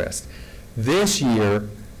out-of-district request. This year,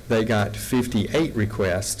 they got 58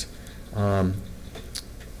 requests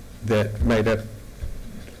that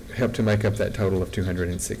helped to make up that total of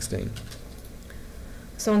 216.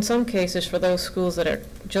 So in some cases, for those schools that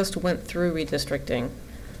just went through redistricting,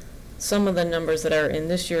 some of the numbers that are in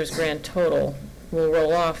this year's grand total will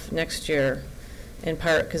roll off next year, in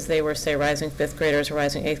part because they were, say, rising 5th graders or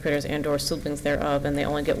rising 8th graders and or siblings thereof, and they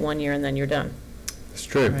only get 1 year and then you're done. It's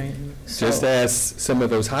true. Right. Just as some of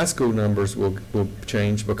those high school numbers will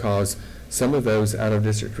change, because some of those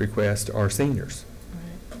out-of-district requests are seniors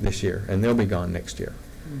this year, and they'll be gone next year.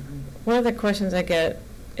 One of the questions I get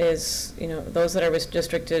is, those that are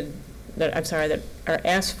redistricted, that are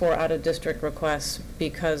asked for out-of-district requests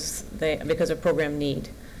because of program need.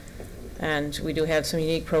 And we do have some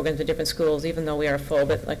unique programs at different schools, even though we are full.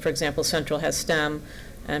 But like, for example, Central has STEM,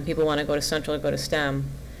 and people want to go to Central to go to STEM.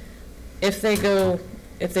 If they do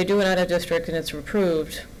an out-of-district and it's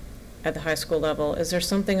approved at the high school level, is there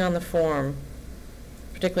something on the form,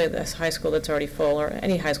 particularly at this high school that's already full, or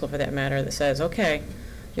any high school for that matter, that says, okay,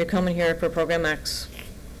 you're coming here for program X.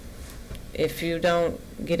 If you don't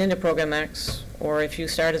get into program X, or if you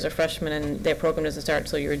start as a freshman and their program doesn't start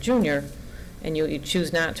until you're a junior, and you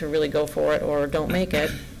choose not to really go for it or don't make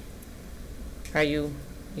it, do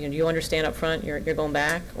you understand up front you're going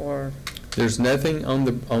back, or? There's nothing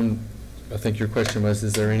I think your question was,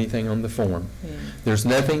 is there anything on the form? Yeah. There's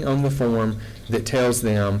nothing on the form that tells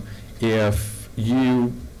them if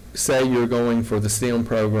you say you're going for the STEM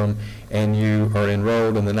program and you are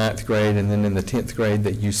enrolled in the 9th grade, and then in the 10th grade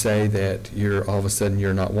that you say that all of a sudden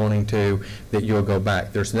you're not wanting to, that you'll go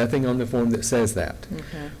back. There's nothing on the form that says that.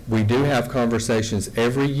 Okay. We do have conversations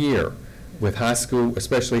every year with high school,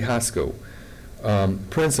 especially high school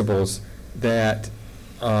principals, that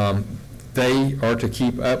they are to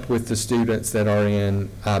keep up with the students that are in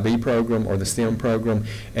IB program or the STEM program.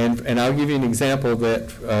 And I'll give you an example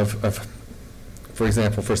for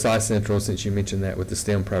example, for Forsyth Central, since you mentioned that with the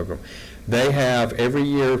STEM program. They have every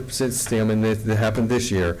year since STEM, and that happened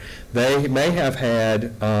this year, they may have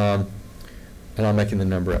had, and I'm making the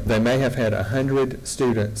number up, they may have had 100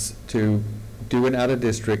 students to do an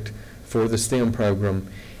out-of-district for the STEM program,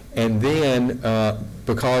 and then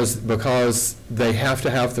because they have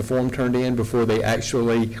to have the form turned in before they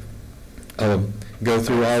actually go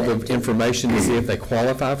through all the information to see if they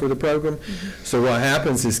qualify for the program. Mm-hmm. So what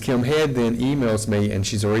happens is Kim Head then emails me, and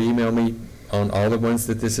she's already emailed me on all the ones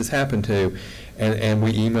that this has happened to, and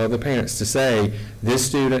we email the parents to say, this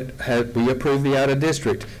student, we approved the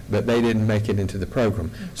out-of-district, but they didn't make it into the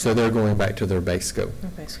program. Okay. So they're going back to their base school.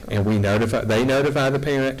 And they notify the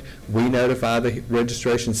parent, we notify the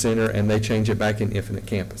registration center, and they change it back in Infinite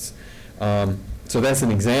Campus. So that's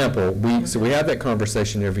an example. So we have that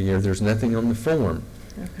conversation every year. There's nothing on the form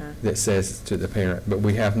that says to the parent, but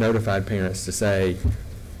we have notified parents to say,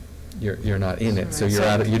 you're not in it, so you're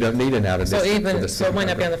out. You don't need an out-of-district for the STEM So it might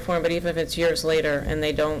not be on the form, but even if it's years later and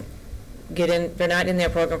they don't get in, they're not in their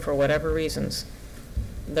program for whatever reasons,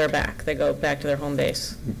 they're back. They go back to their home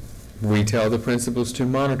base. We tell the principals to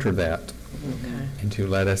monitor that and to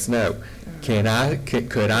let us know. Could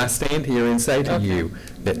I stand here and say to you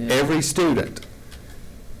that Yeah. every student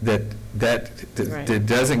that Right.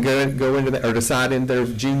 doesn't go into that, or decide in their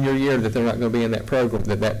junior year that they're not going to be in that program,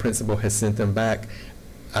 that principal has sent them back.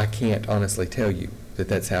 I can't honestly tell you that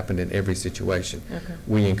that's happened in every situation. Okay.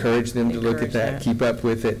 We encourage them to look at Encourage that, that. keep up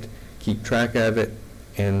with it, keep track of it,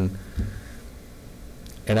 and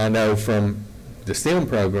I know from the STEM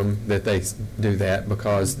program that they do that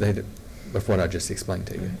because of what I just explained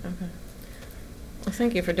to you. Okay. Well,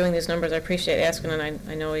 thank you for doing these numbers. I appreciate asking, and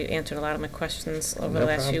I know you answered a lot of my questions over the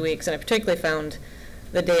last few weeks, and I particularly found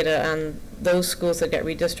the data on those schools that got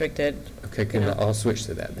redistricted. Okay, I'll switch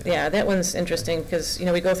to that then. Yeah, that one's interesting because,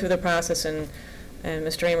 we go through the process, and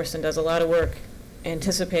Mr. Amerson does a lot of work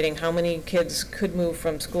anticipating how many kids could move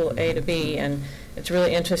from school A to B, and it's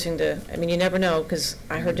really interesting you never know, because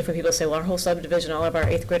I heard different people say, well, our whole subdivision, all of our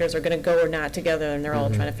 8th graders are going to go or not together, and they're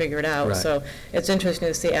all trying to figure it out. Right. So it's interesting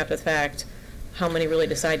to see after the fact how many really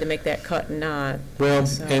decide to make that cut and not. Well,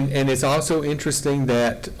 So- and it's also interesting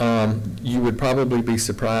that you would probably be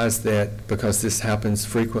surprised that, because this happens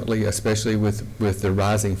frequently, especially with the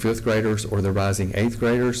rising 5th graders or the rising 8th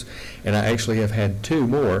graders, and I actually have had 2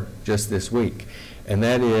 more just this week, and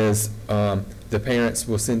that is the parents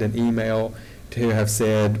will send an email to have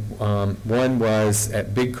said, one was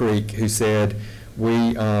at Big Creek who said,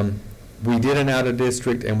 we did an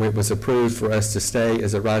out-of-district and it was approved for us to stay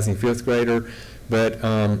as a rising 5th grader, but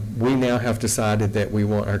we now have decided that we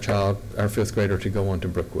want our 5th grader to go on to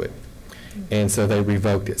Brookwood. And so they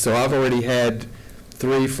revoked it. So I've already had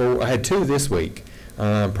 3, 4, I had 2 this week,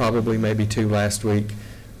 probably maybe 2 last week,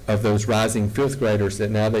 of those rising 5th graders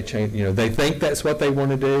that now they change, they think that's what they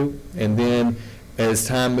want to do, and then as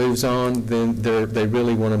time moves on, then they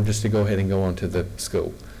really want them just to go ahead and go on to the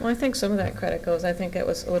school. Well, I think some of that credit goes, I think it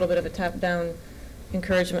was a little bit of a top-down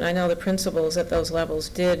encouragement. I know the principals at those levels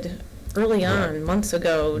did, early on, Right. months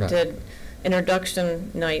ago, Right. did introduction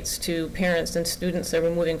nights to parents and students that were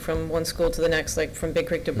moving from one school to the next, like from Big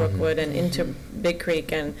Creek to Brookwood and into Big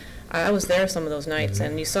Creek. And I was there some of those nights,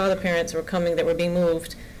 and you saw the parents that were being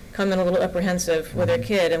moved, come in a little apprehensive with their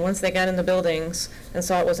kid. And once they got in the buildings and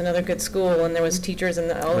saw it was another good school and there was teachers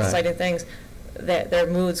and all the Right. exciting things, that their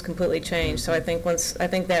moods completely changed. So I think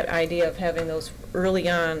that idea of having those early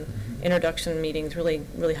on introduction meetings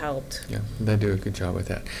really helped. Yeah, they do a good job with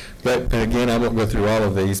that. But again, I won't go through all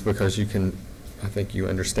of these because I think you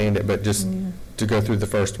understand it, but just to go through the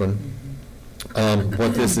first one.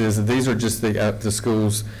 What this is, these are just the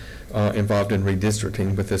schools involved in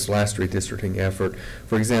redistricting with this last redistricting effort.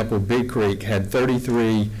 For example, Big Creek had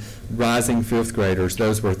 33 rising 5th graders.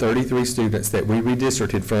 Those were 33 students that we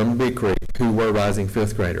redistricted from Big Creek who were rising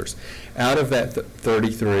 5th graders. Out of that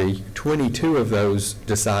 33, 22 of those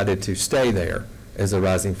decided to stay there as a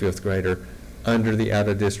rising 5th grader under the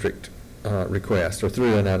out-of-district request, or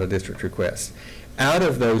through an out-of-district request. Out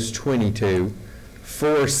of those 22,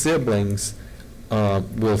 4 siblings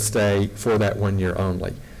will stay for that 1 year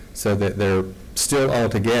only, so that they're still all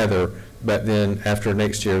together, but then after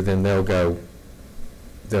next year, then they'll go.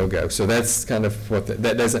 So that's kind of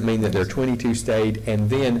that doesn't mean that there are 22 stayed, and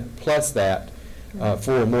then plus that,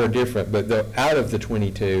 4 more different, but out of the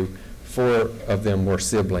 22, 4 of them were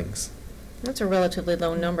siblings. That's a relatively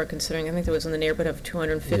low number, considering I think there was in the neighborhood of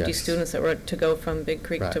 250 Yes. students that were to go from Big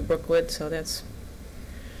Creek to Right. Brookwood, so that's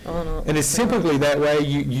all in all. And it's typically that way.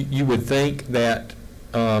 You would think that,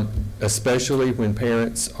 especially when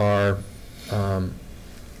parents are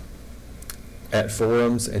at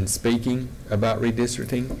forums and speaking about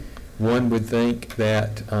redistricting, one would think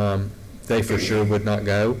that they for sure would not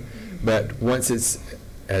go. But once it's,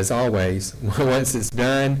 as always, once it's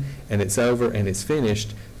done and it's over and it's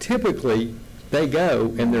finished, typically they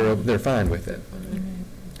go and they're fine with it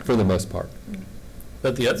for the most part.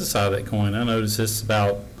 But the other side of that coin, I noticed this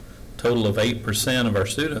about a total of 8% of our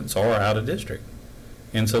students are out of district.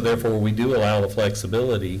 And so therefore we do allow the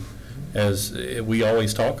flexibility, as we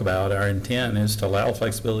always talk about. Our intent is to allow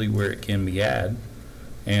flexibility where it can be had.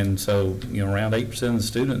 And so, around 8% of the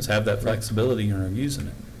students have that flexibility and are using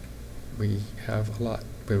it. We have a lot.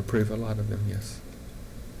 We approve a lot of them, yes.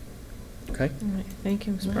 Okay? All right. Thank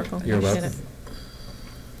you, Ms. Burkle. You're Appreciate welcome. it.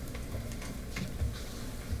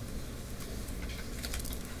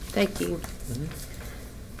 Thank you.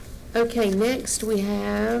 Okay, next we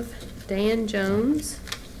have Dan Jones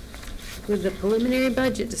with the preliminary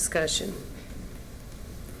budget discussion.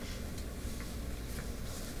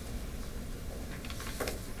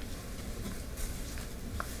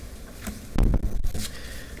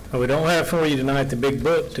 We don't have for you tonight the big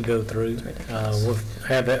book to go through. We'll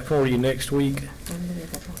have that for you next week.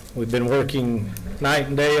 We've been working night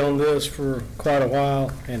and day on this for quite a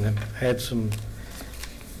while and have had some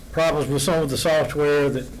problems with some of the software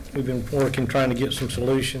that we've been working, trying to get some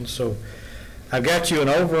solutions. So I've got you an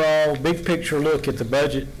overall big picture look at the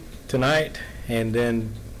budget tonight, and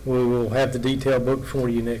then we will have the detailed book for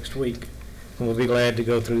you next week. And we'll be glad to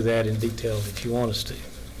go through that in detail if you want us to.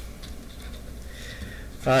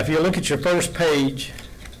 If you look at your first page,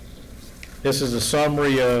 this is a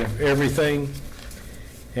summary of everything,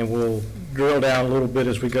 and we'll drill down a little bit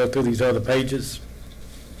as we go through these other pages.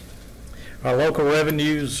 Our local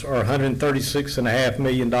revenues are $136.5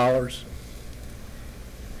 million.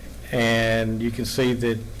 And you can see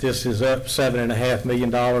that this is up $7.5 million.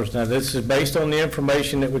 Now, this is based on the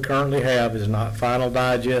information that we currently have. It's not final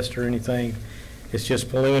digest or anything. It's just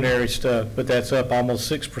preliminary stuff, but that's up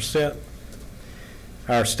almost 6%.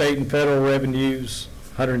 Our state and federal revenues,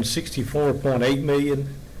 $164.8 million,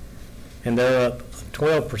 and they're up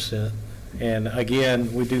 12%. And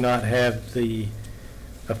again, we do not have the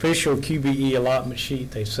official QBE allotment sheet.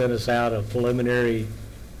 They sent us out a preliminary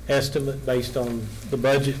estimate based on the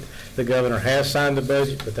budget. The governor has signed the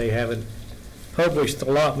budget, but they haven't published the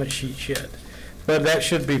allotment sheet yet. But that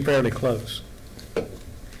should be fairly close.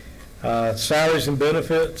 Salaries and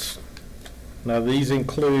benefits. Now these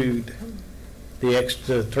include the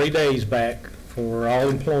extra 3 days back for all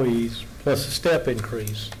employees, plus a step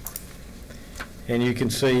increase. And you can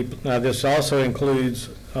see, now this also includes,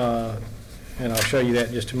 and I'll show you that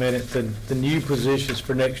in just a minute, the new positions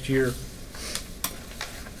for next year.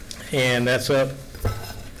 And that's up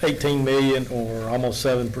 18 million or almost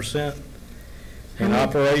 7%. And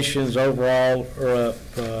operations overall are up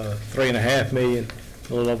 3.5 million,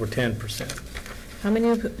 a little over 10%. How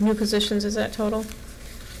many new positions is that total?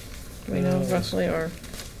 Do we know roughly, or?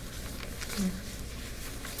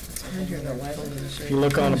 If you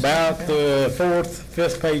look on about the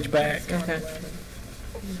fifth page back, Okay.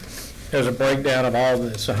 there's a breakdown of all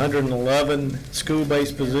this. 111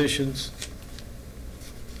 school-based positions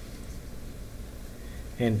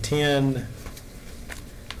and 10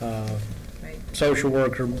 social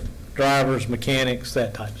worker, drivers, mechanics,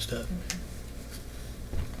 that type of stuff.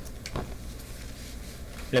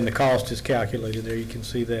 And the cost is calculated there. You can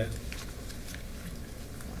see that.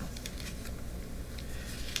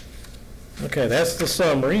 Okay, that's the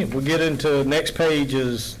summary. We'll get into the next page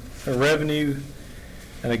is revenue.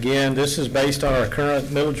 And again, this is based on our current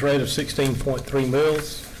millage rate of 16.3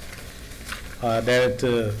 mils.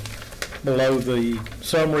 Below the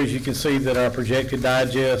summaries, you can see that our projected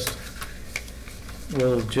digest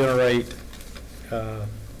will generate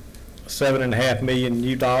 $7.5 million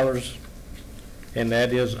new dollars, and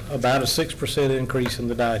that is about a 6% increase in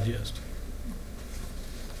the digest.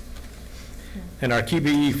 And our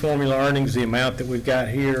QBE formula earnings, the amount that we've got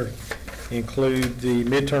here, include the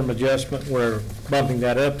midterm adjustment. We're bumping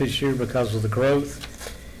that up this year because of the growth.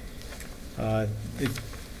 The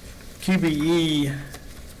QBE,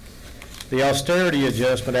 the austerity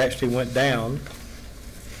adjustment actually went down.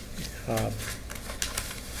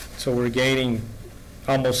 So we're gaining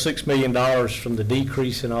almost $6 million from the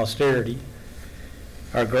decrease in austerity.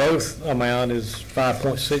 Our growth amount is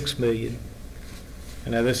 $5.6 million.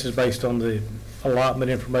 And now this is based on the allotment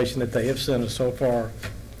information that they have sent us so far.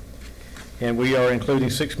 And we are including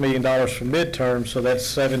 $6 million from midterm, so that's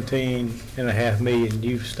 $17.5 million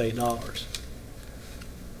new state dollars.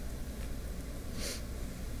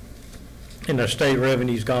 And our state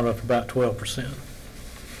revenue's gone up about 12%.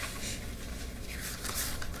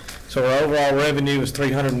 So our overall revenue is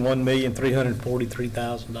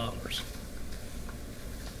 $301,343,000,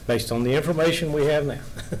 based on the information we have now.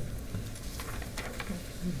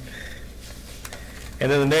 And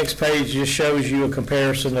then the next page just shows you a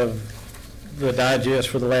comparison of the digest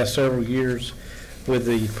for the last several years with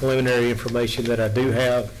the preliminary information that I do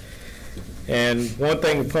have. And one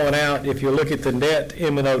thing to point out, if you look at the net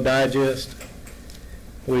M&O digest,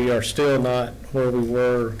 we are still not where we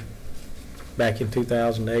were back in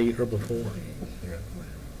 2008 or before.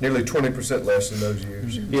 Nearly 20% less than those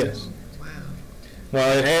years. Yes.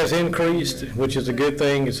 Well, it has increased, which is a good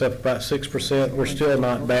thing. It's up about 6%. We're still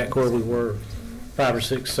not back where we were 5 or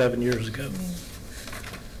 6, 7 years ago.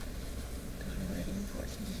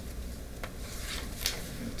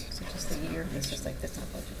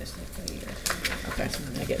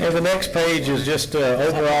 And the next page is just an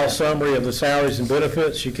overall summary of the salaries and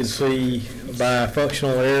benefits. You can see by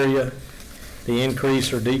functional area the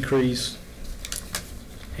increase or decrease.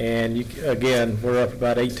 And again, we're up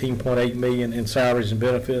about $18.8 million in salaries and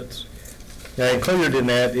benefits. Now, included in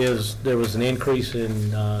that is there was an increase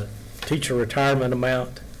in teacher retirement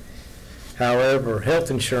amount. However,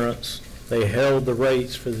 health insurance, they held the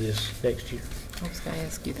rates for this next year. I was going to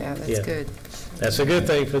ask you that. That's good. That's a good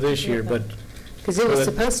thing for this year, but Because it was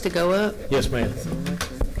supposed to go up. Yes, ma'am.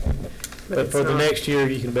 But it's for the not. next year,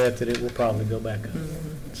 you can bet that it will probably go back up.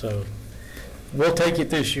 So we'll take it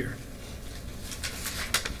this year.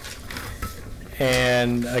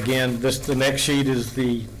 And again, the next sheet is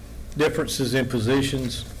the differences in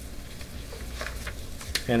positions.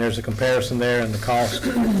 And there's a comparison there and the cost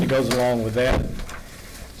that goes along with that.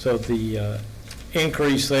 So the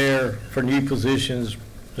increase there for new positions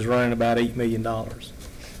is running about $8 million.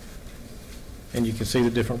 And you can see the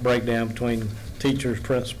different breakdown between teachers,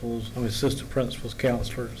 principals, assistant principals,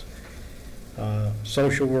 counselors,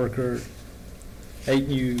 social worker,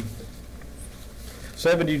 7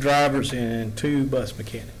 new drivers, and 2 bus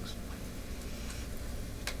mechanics.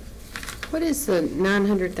 What is the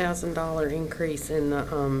 $900,000 increase in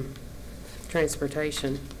the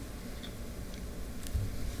transportation?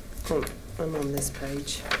 I'm on this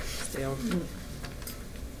page still.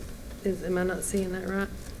 Am I not seeing that right?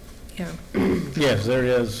 Yeah. Yes, there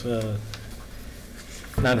is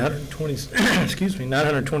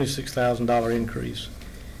 $926,000 increase.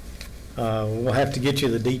 We'll have to get you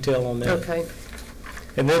the detail on that. Okay.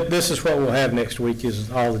 And this is what we'll have next week,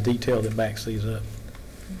 is all the detail that backs these up.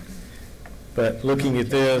 But looking at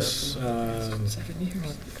this,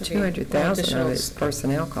 200,000 of it's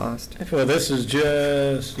personnel cost. well, this is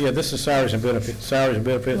just, this is salaries and benefits. Salaries and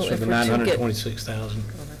benefits Well, for if the we're to get- $926,000.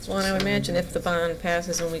 Well, and I would imagine if the bond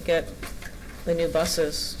passes and we get the new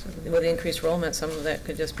buses with increased enrollment, some of that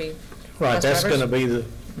could just be Right, bus that's drivers? going to be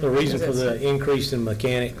the reason for the increase in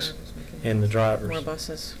mechanics and the drivers. More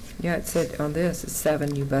buses. Yeah, it said on this, it's 7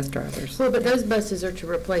 new bus drivers. Well, but those buses are to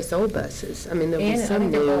replace old buses. I mean, there'll be And I some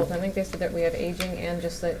think they're new. both. I think they said that we have aging and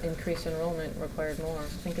just the increased enrollment required more. I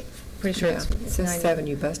think pretty sure Yeah, it's it says 90. 7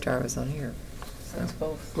 new bus drivers on here. That's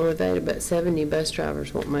both. Well, but 7 new bus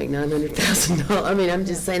drivers won't make $900,000. I mean, I'm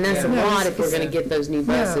just saying that's a Yeah. lot if we're going to get those new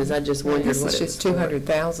buses. I just wondered This what is it was just for.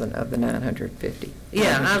 200,000 of the 950.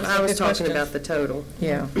 Yeah, I was Good talking question. about the total.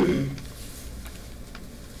 Yeah.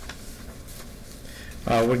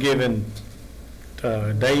 We're giving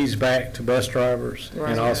days back to bus drivers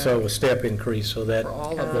Right. and also a step increase, so that For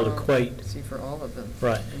all of will them. equate. See, for all of them.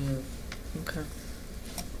 Right. Okay.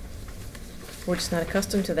 We're just not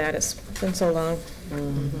accustomed to that. It's been so long.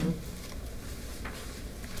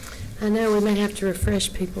 I know, we may have to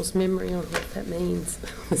refresh people's memory on what that means,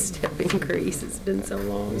 the step increase. It's been so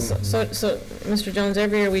long. So, Mr. Jones,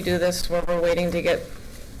 every year we do this where we're waiting to get,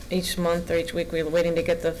 each month or each week, we're waiting to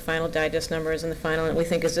get the final digest numbers and the final, and we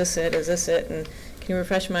think, is this it, is this it? And can you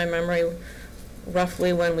refresh my memory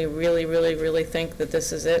roughly when we really, really, really think that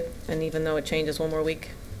this is it, and even though it changes one more week?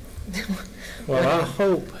 Well, I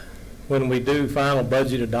hope when we do final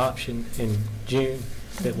budget adoption in June,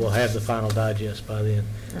 that we'll have the final digest by then.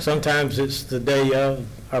 Sometimes it's the day of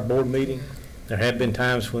our board meeting. There have been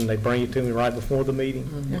times when they bring it to me right before the meeting.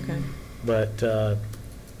 Okay. But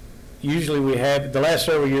usually we have, the last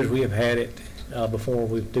several years, we have had it before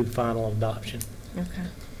we do final adoption. Okay.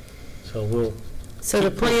 So we'll, So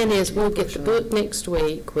the plan is we'll get the book next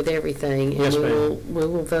week with everything, and Yes, ma'am. we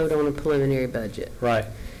will vote on a preliminary budget. right,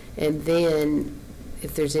 And then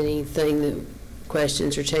if there's anything that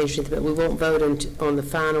questions or changes, but we won't vote on the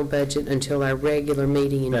final budget until our regular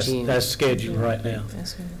meeting in June. that's scheduled right now.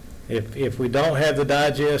 That's good. If we don't have the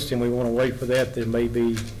digest and we want to wait for that, there may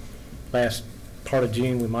be last part of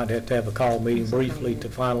June, we might have to have a call meeting briefly to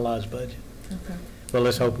finalize budget. Okay. But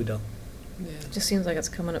let's hope we don't. It just seems like it's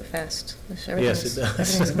coming up fast. Yes, it Everything's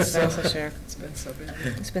does. coming fast this year. It's been so busy.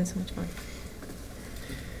 It's been so much fun.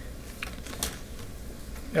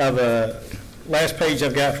 The last page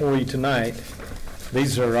I've got for you tonight,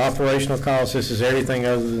 these are operational costs. This is everything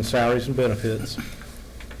other than salaries and benefits.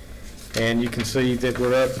 And you can see that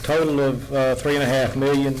we're up a total of $3.5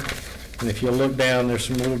 million. And if you look down, there's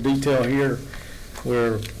some little detail here.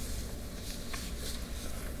 We're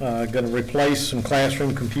going to replace some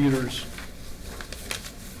classroom computers.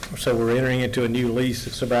 So we're entering into a new lease.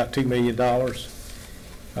 It's about $2 million.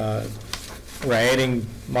 We're adding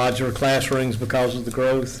modular classrooms because of the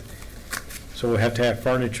growth. So we'll have to have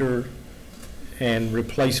furniture and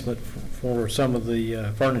replacement for some of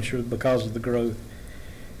the furniture because of the growth.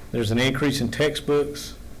 There's an increase in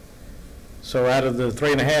textbooks. So out of the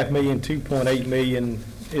 $3.5 million, $2.8 million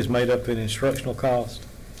is made up in instructional cost.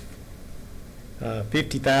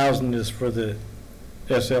 $50,000 is for the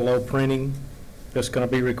SLO printing that's going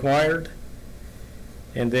to be required.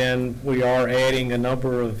 And then we are adding a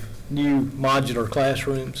number of new modular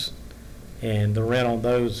classrooms, and the rent on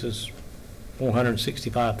those is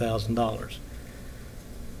 $465,000.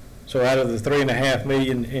 So out of the $3.5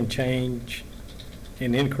 million in change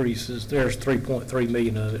in increases, there's $3.3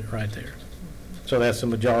 million of it right there. So that's the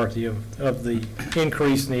majority of the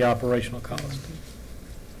increase in the operational cost.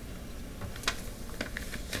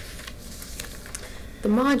 The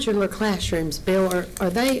modular classrooms, Bill, are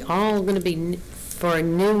they all going to be for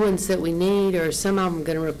new ones that we need, or are some of them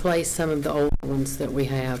going to replace some of the old ones that we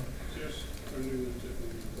have? Just for new ones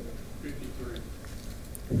that we need,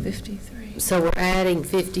 53. 53. So we're adding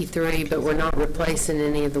 53, but we're not replacing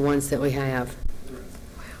any of the ones that we have?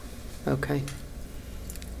 Right. Okay.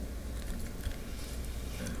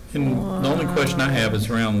 And the only question I have is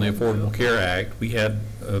around the Affordable Care Act. We had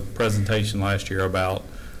a presentation last year about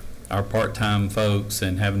our part-time folks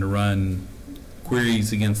and having to run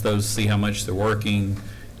queries against those to see how much they're working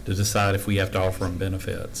to decide if we have to offer them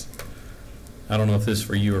benefits. I don't know if this is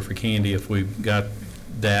for you or for Candy, if we've got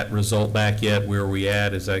that result back yet, where are we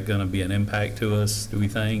at? Is that going to be an impact to us, do we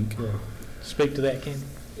think? Yeah. Speak to that, Candy.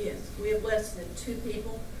 Yes, we have less than 2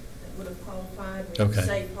 people that would have qualified. We Okay.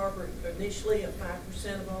 Safe harbor initially of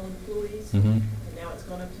 5% of all employees, Mm-hmm. and now it's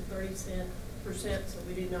gone up to 30%, so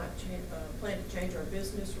we did not plan to change our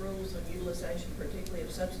business rules on utilization, particularly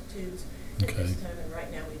of substitutes at Okay. this time, and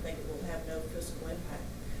right now we think it will have no fiscal impact.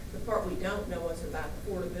 The part we don't know is about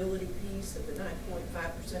the affordability piece of the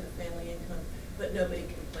 9.5% of family income, but nobody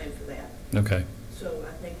can plan for that. Okay, So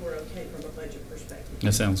I think we're okay from a budget perspective.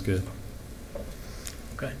 that sounds good.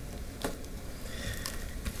 Okay.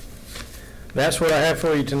 That's what I have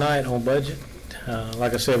for you tonight on budget.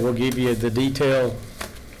 Like I said, we'll give you the detail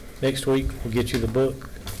next week. We'll get you the book.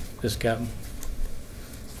 This got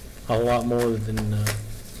a lot more than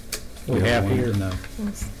we have here. No.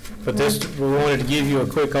 But this, we wanted to give you a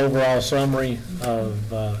quick overall summary of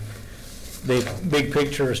the big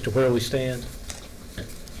picture as to where we stand.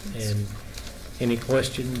 And any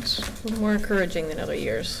questions? A little more encouraging than other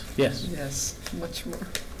years. Yes. Yes, much more.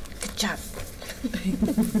 Good job.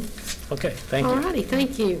 Okay, thank you. All righty,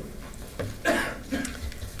 thank you.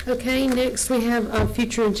 Okay, next we have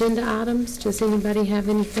future agenda items. Does anybody have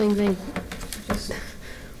anything they,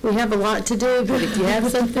 we have a lot to do, but if you have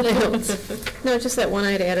something else. No, just that one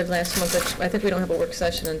I had added last month, that I think we don't have a work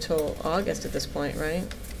session until August at this point, right?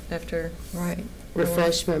 After. Right.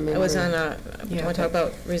 Refresh my memory. I was on Yeah, want to talk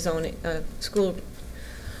about rezoning, school,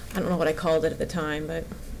 I don't know what I called it at the time, but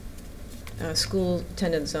school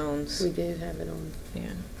attendance zones. We do have it on. Yeah.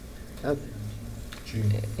 Oh,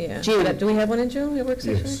 Yeah. June. But do we have one in June? We have a work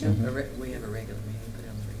session in Yes. June? We have a regular meeting, put it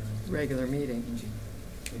on the Regular meeting. meeting.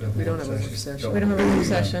 We don't have a work session. We don't have a work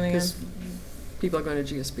session again. Because people are going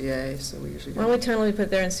to GSBA, so we usually Why don't. don't we tentatively put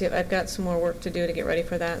there and see if I've got some more work to do to get ready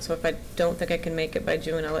for that. So if I don't think I can make it by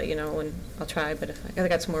June, I'll let you know, and I'll try, but if I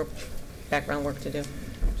got some more background work to do.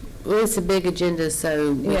 Well, it's a big agenda,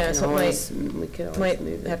 so we Yeah, can so it always, we could always Might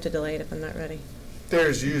move have it. to delay it if I'm not ready.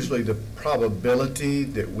 There's usually the probability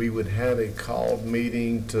that we would have a called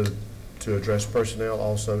meeting to address personnel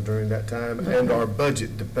also during that time, and our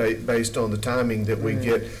budget debate based on the timing that we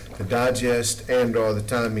get to digest and/or the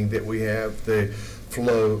timing that we have the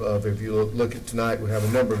flow of, if you look at tonight, we have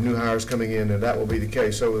a number of new hires coming in, and that will be the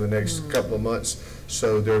case over the next couple of months,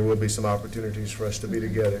 so there will be some opportunities for us to be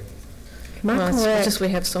together. Well, it's just we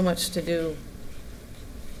have so much to do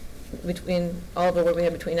between all of the work we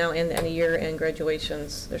have between now and the year and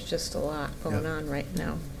graduations. There's just a lot going on right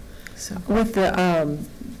now. So With the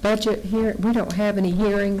budget here, we don't have any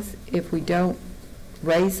hearings if we don't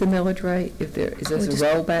raise the millage rate, if there, is this a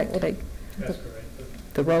rollback take? That's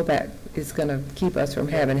correct. The rollback is going to keep us from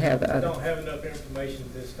having to have the I other. don't have enough information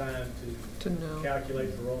at this time To know. to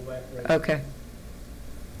calculate the rollback rate. Okay.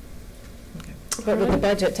 but with the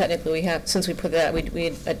budget, technically, we have, since we put that,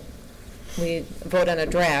 we vote on a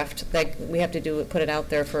draft, like, we have to put it out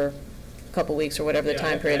there for a couple weeks or whatever the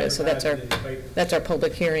time period is. So that's our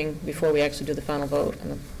public hearing before we actually do the final vote.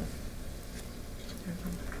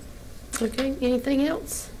 Okay, anything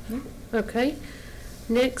else? Okay.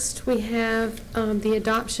 Next, we have the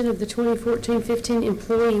adoption of the 2014-15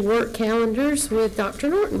 employee work calendars with Dr.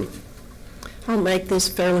 Norton. I'll make this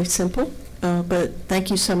fairly simple, but thank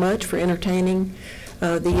you so much for entertaining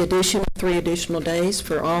the addition of 3 additional days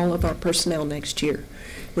for all of our personnel next year.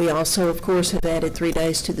 We also, of course, have added 3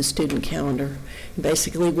 days to the student calendar.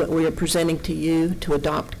 Basically, what we are presenting to you to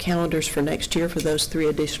adopt calendars for next year for those 3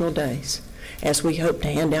 additional days, as we hope to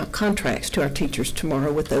hand out contracts to our teachers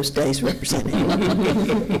tomorrow with those days represented.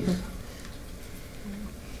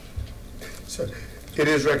 So, it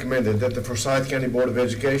is recommended that the Forsyth County Board of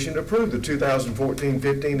Education approve the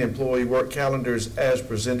 2014-15 employee work calendars as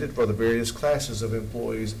presented for the various classes of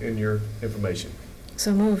employees in your information.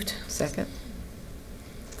 So moved. Second.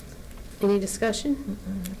 Any discussion?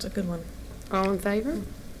 That's a good one. All in favor?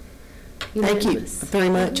 Thank you Unanimous. very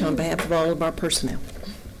much on behalf of all of our personnel.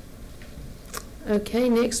 Okay,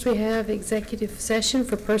 next we have executive session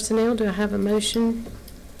for personnel. Do I have a motion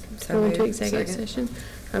to go into executive session?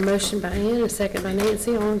 A motion by Ann, a second by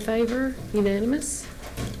Nancy. All in favor? Unanimous?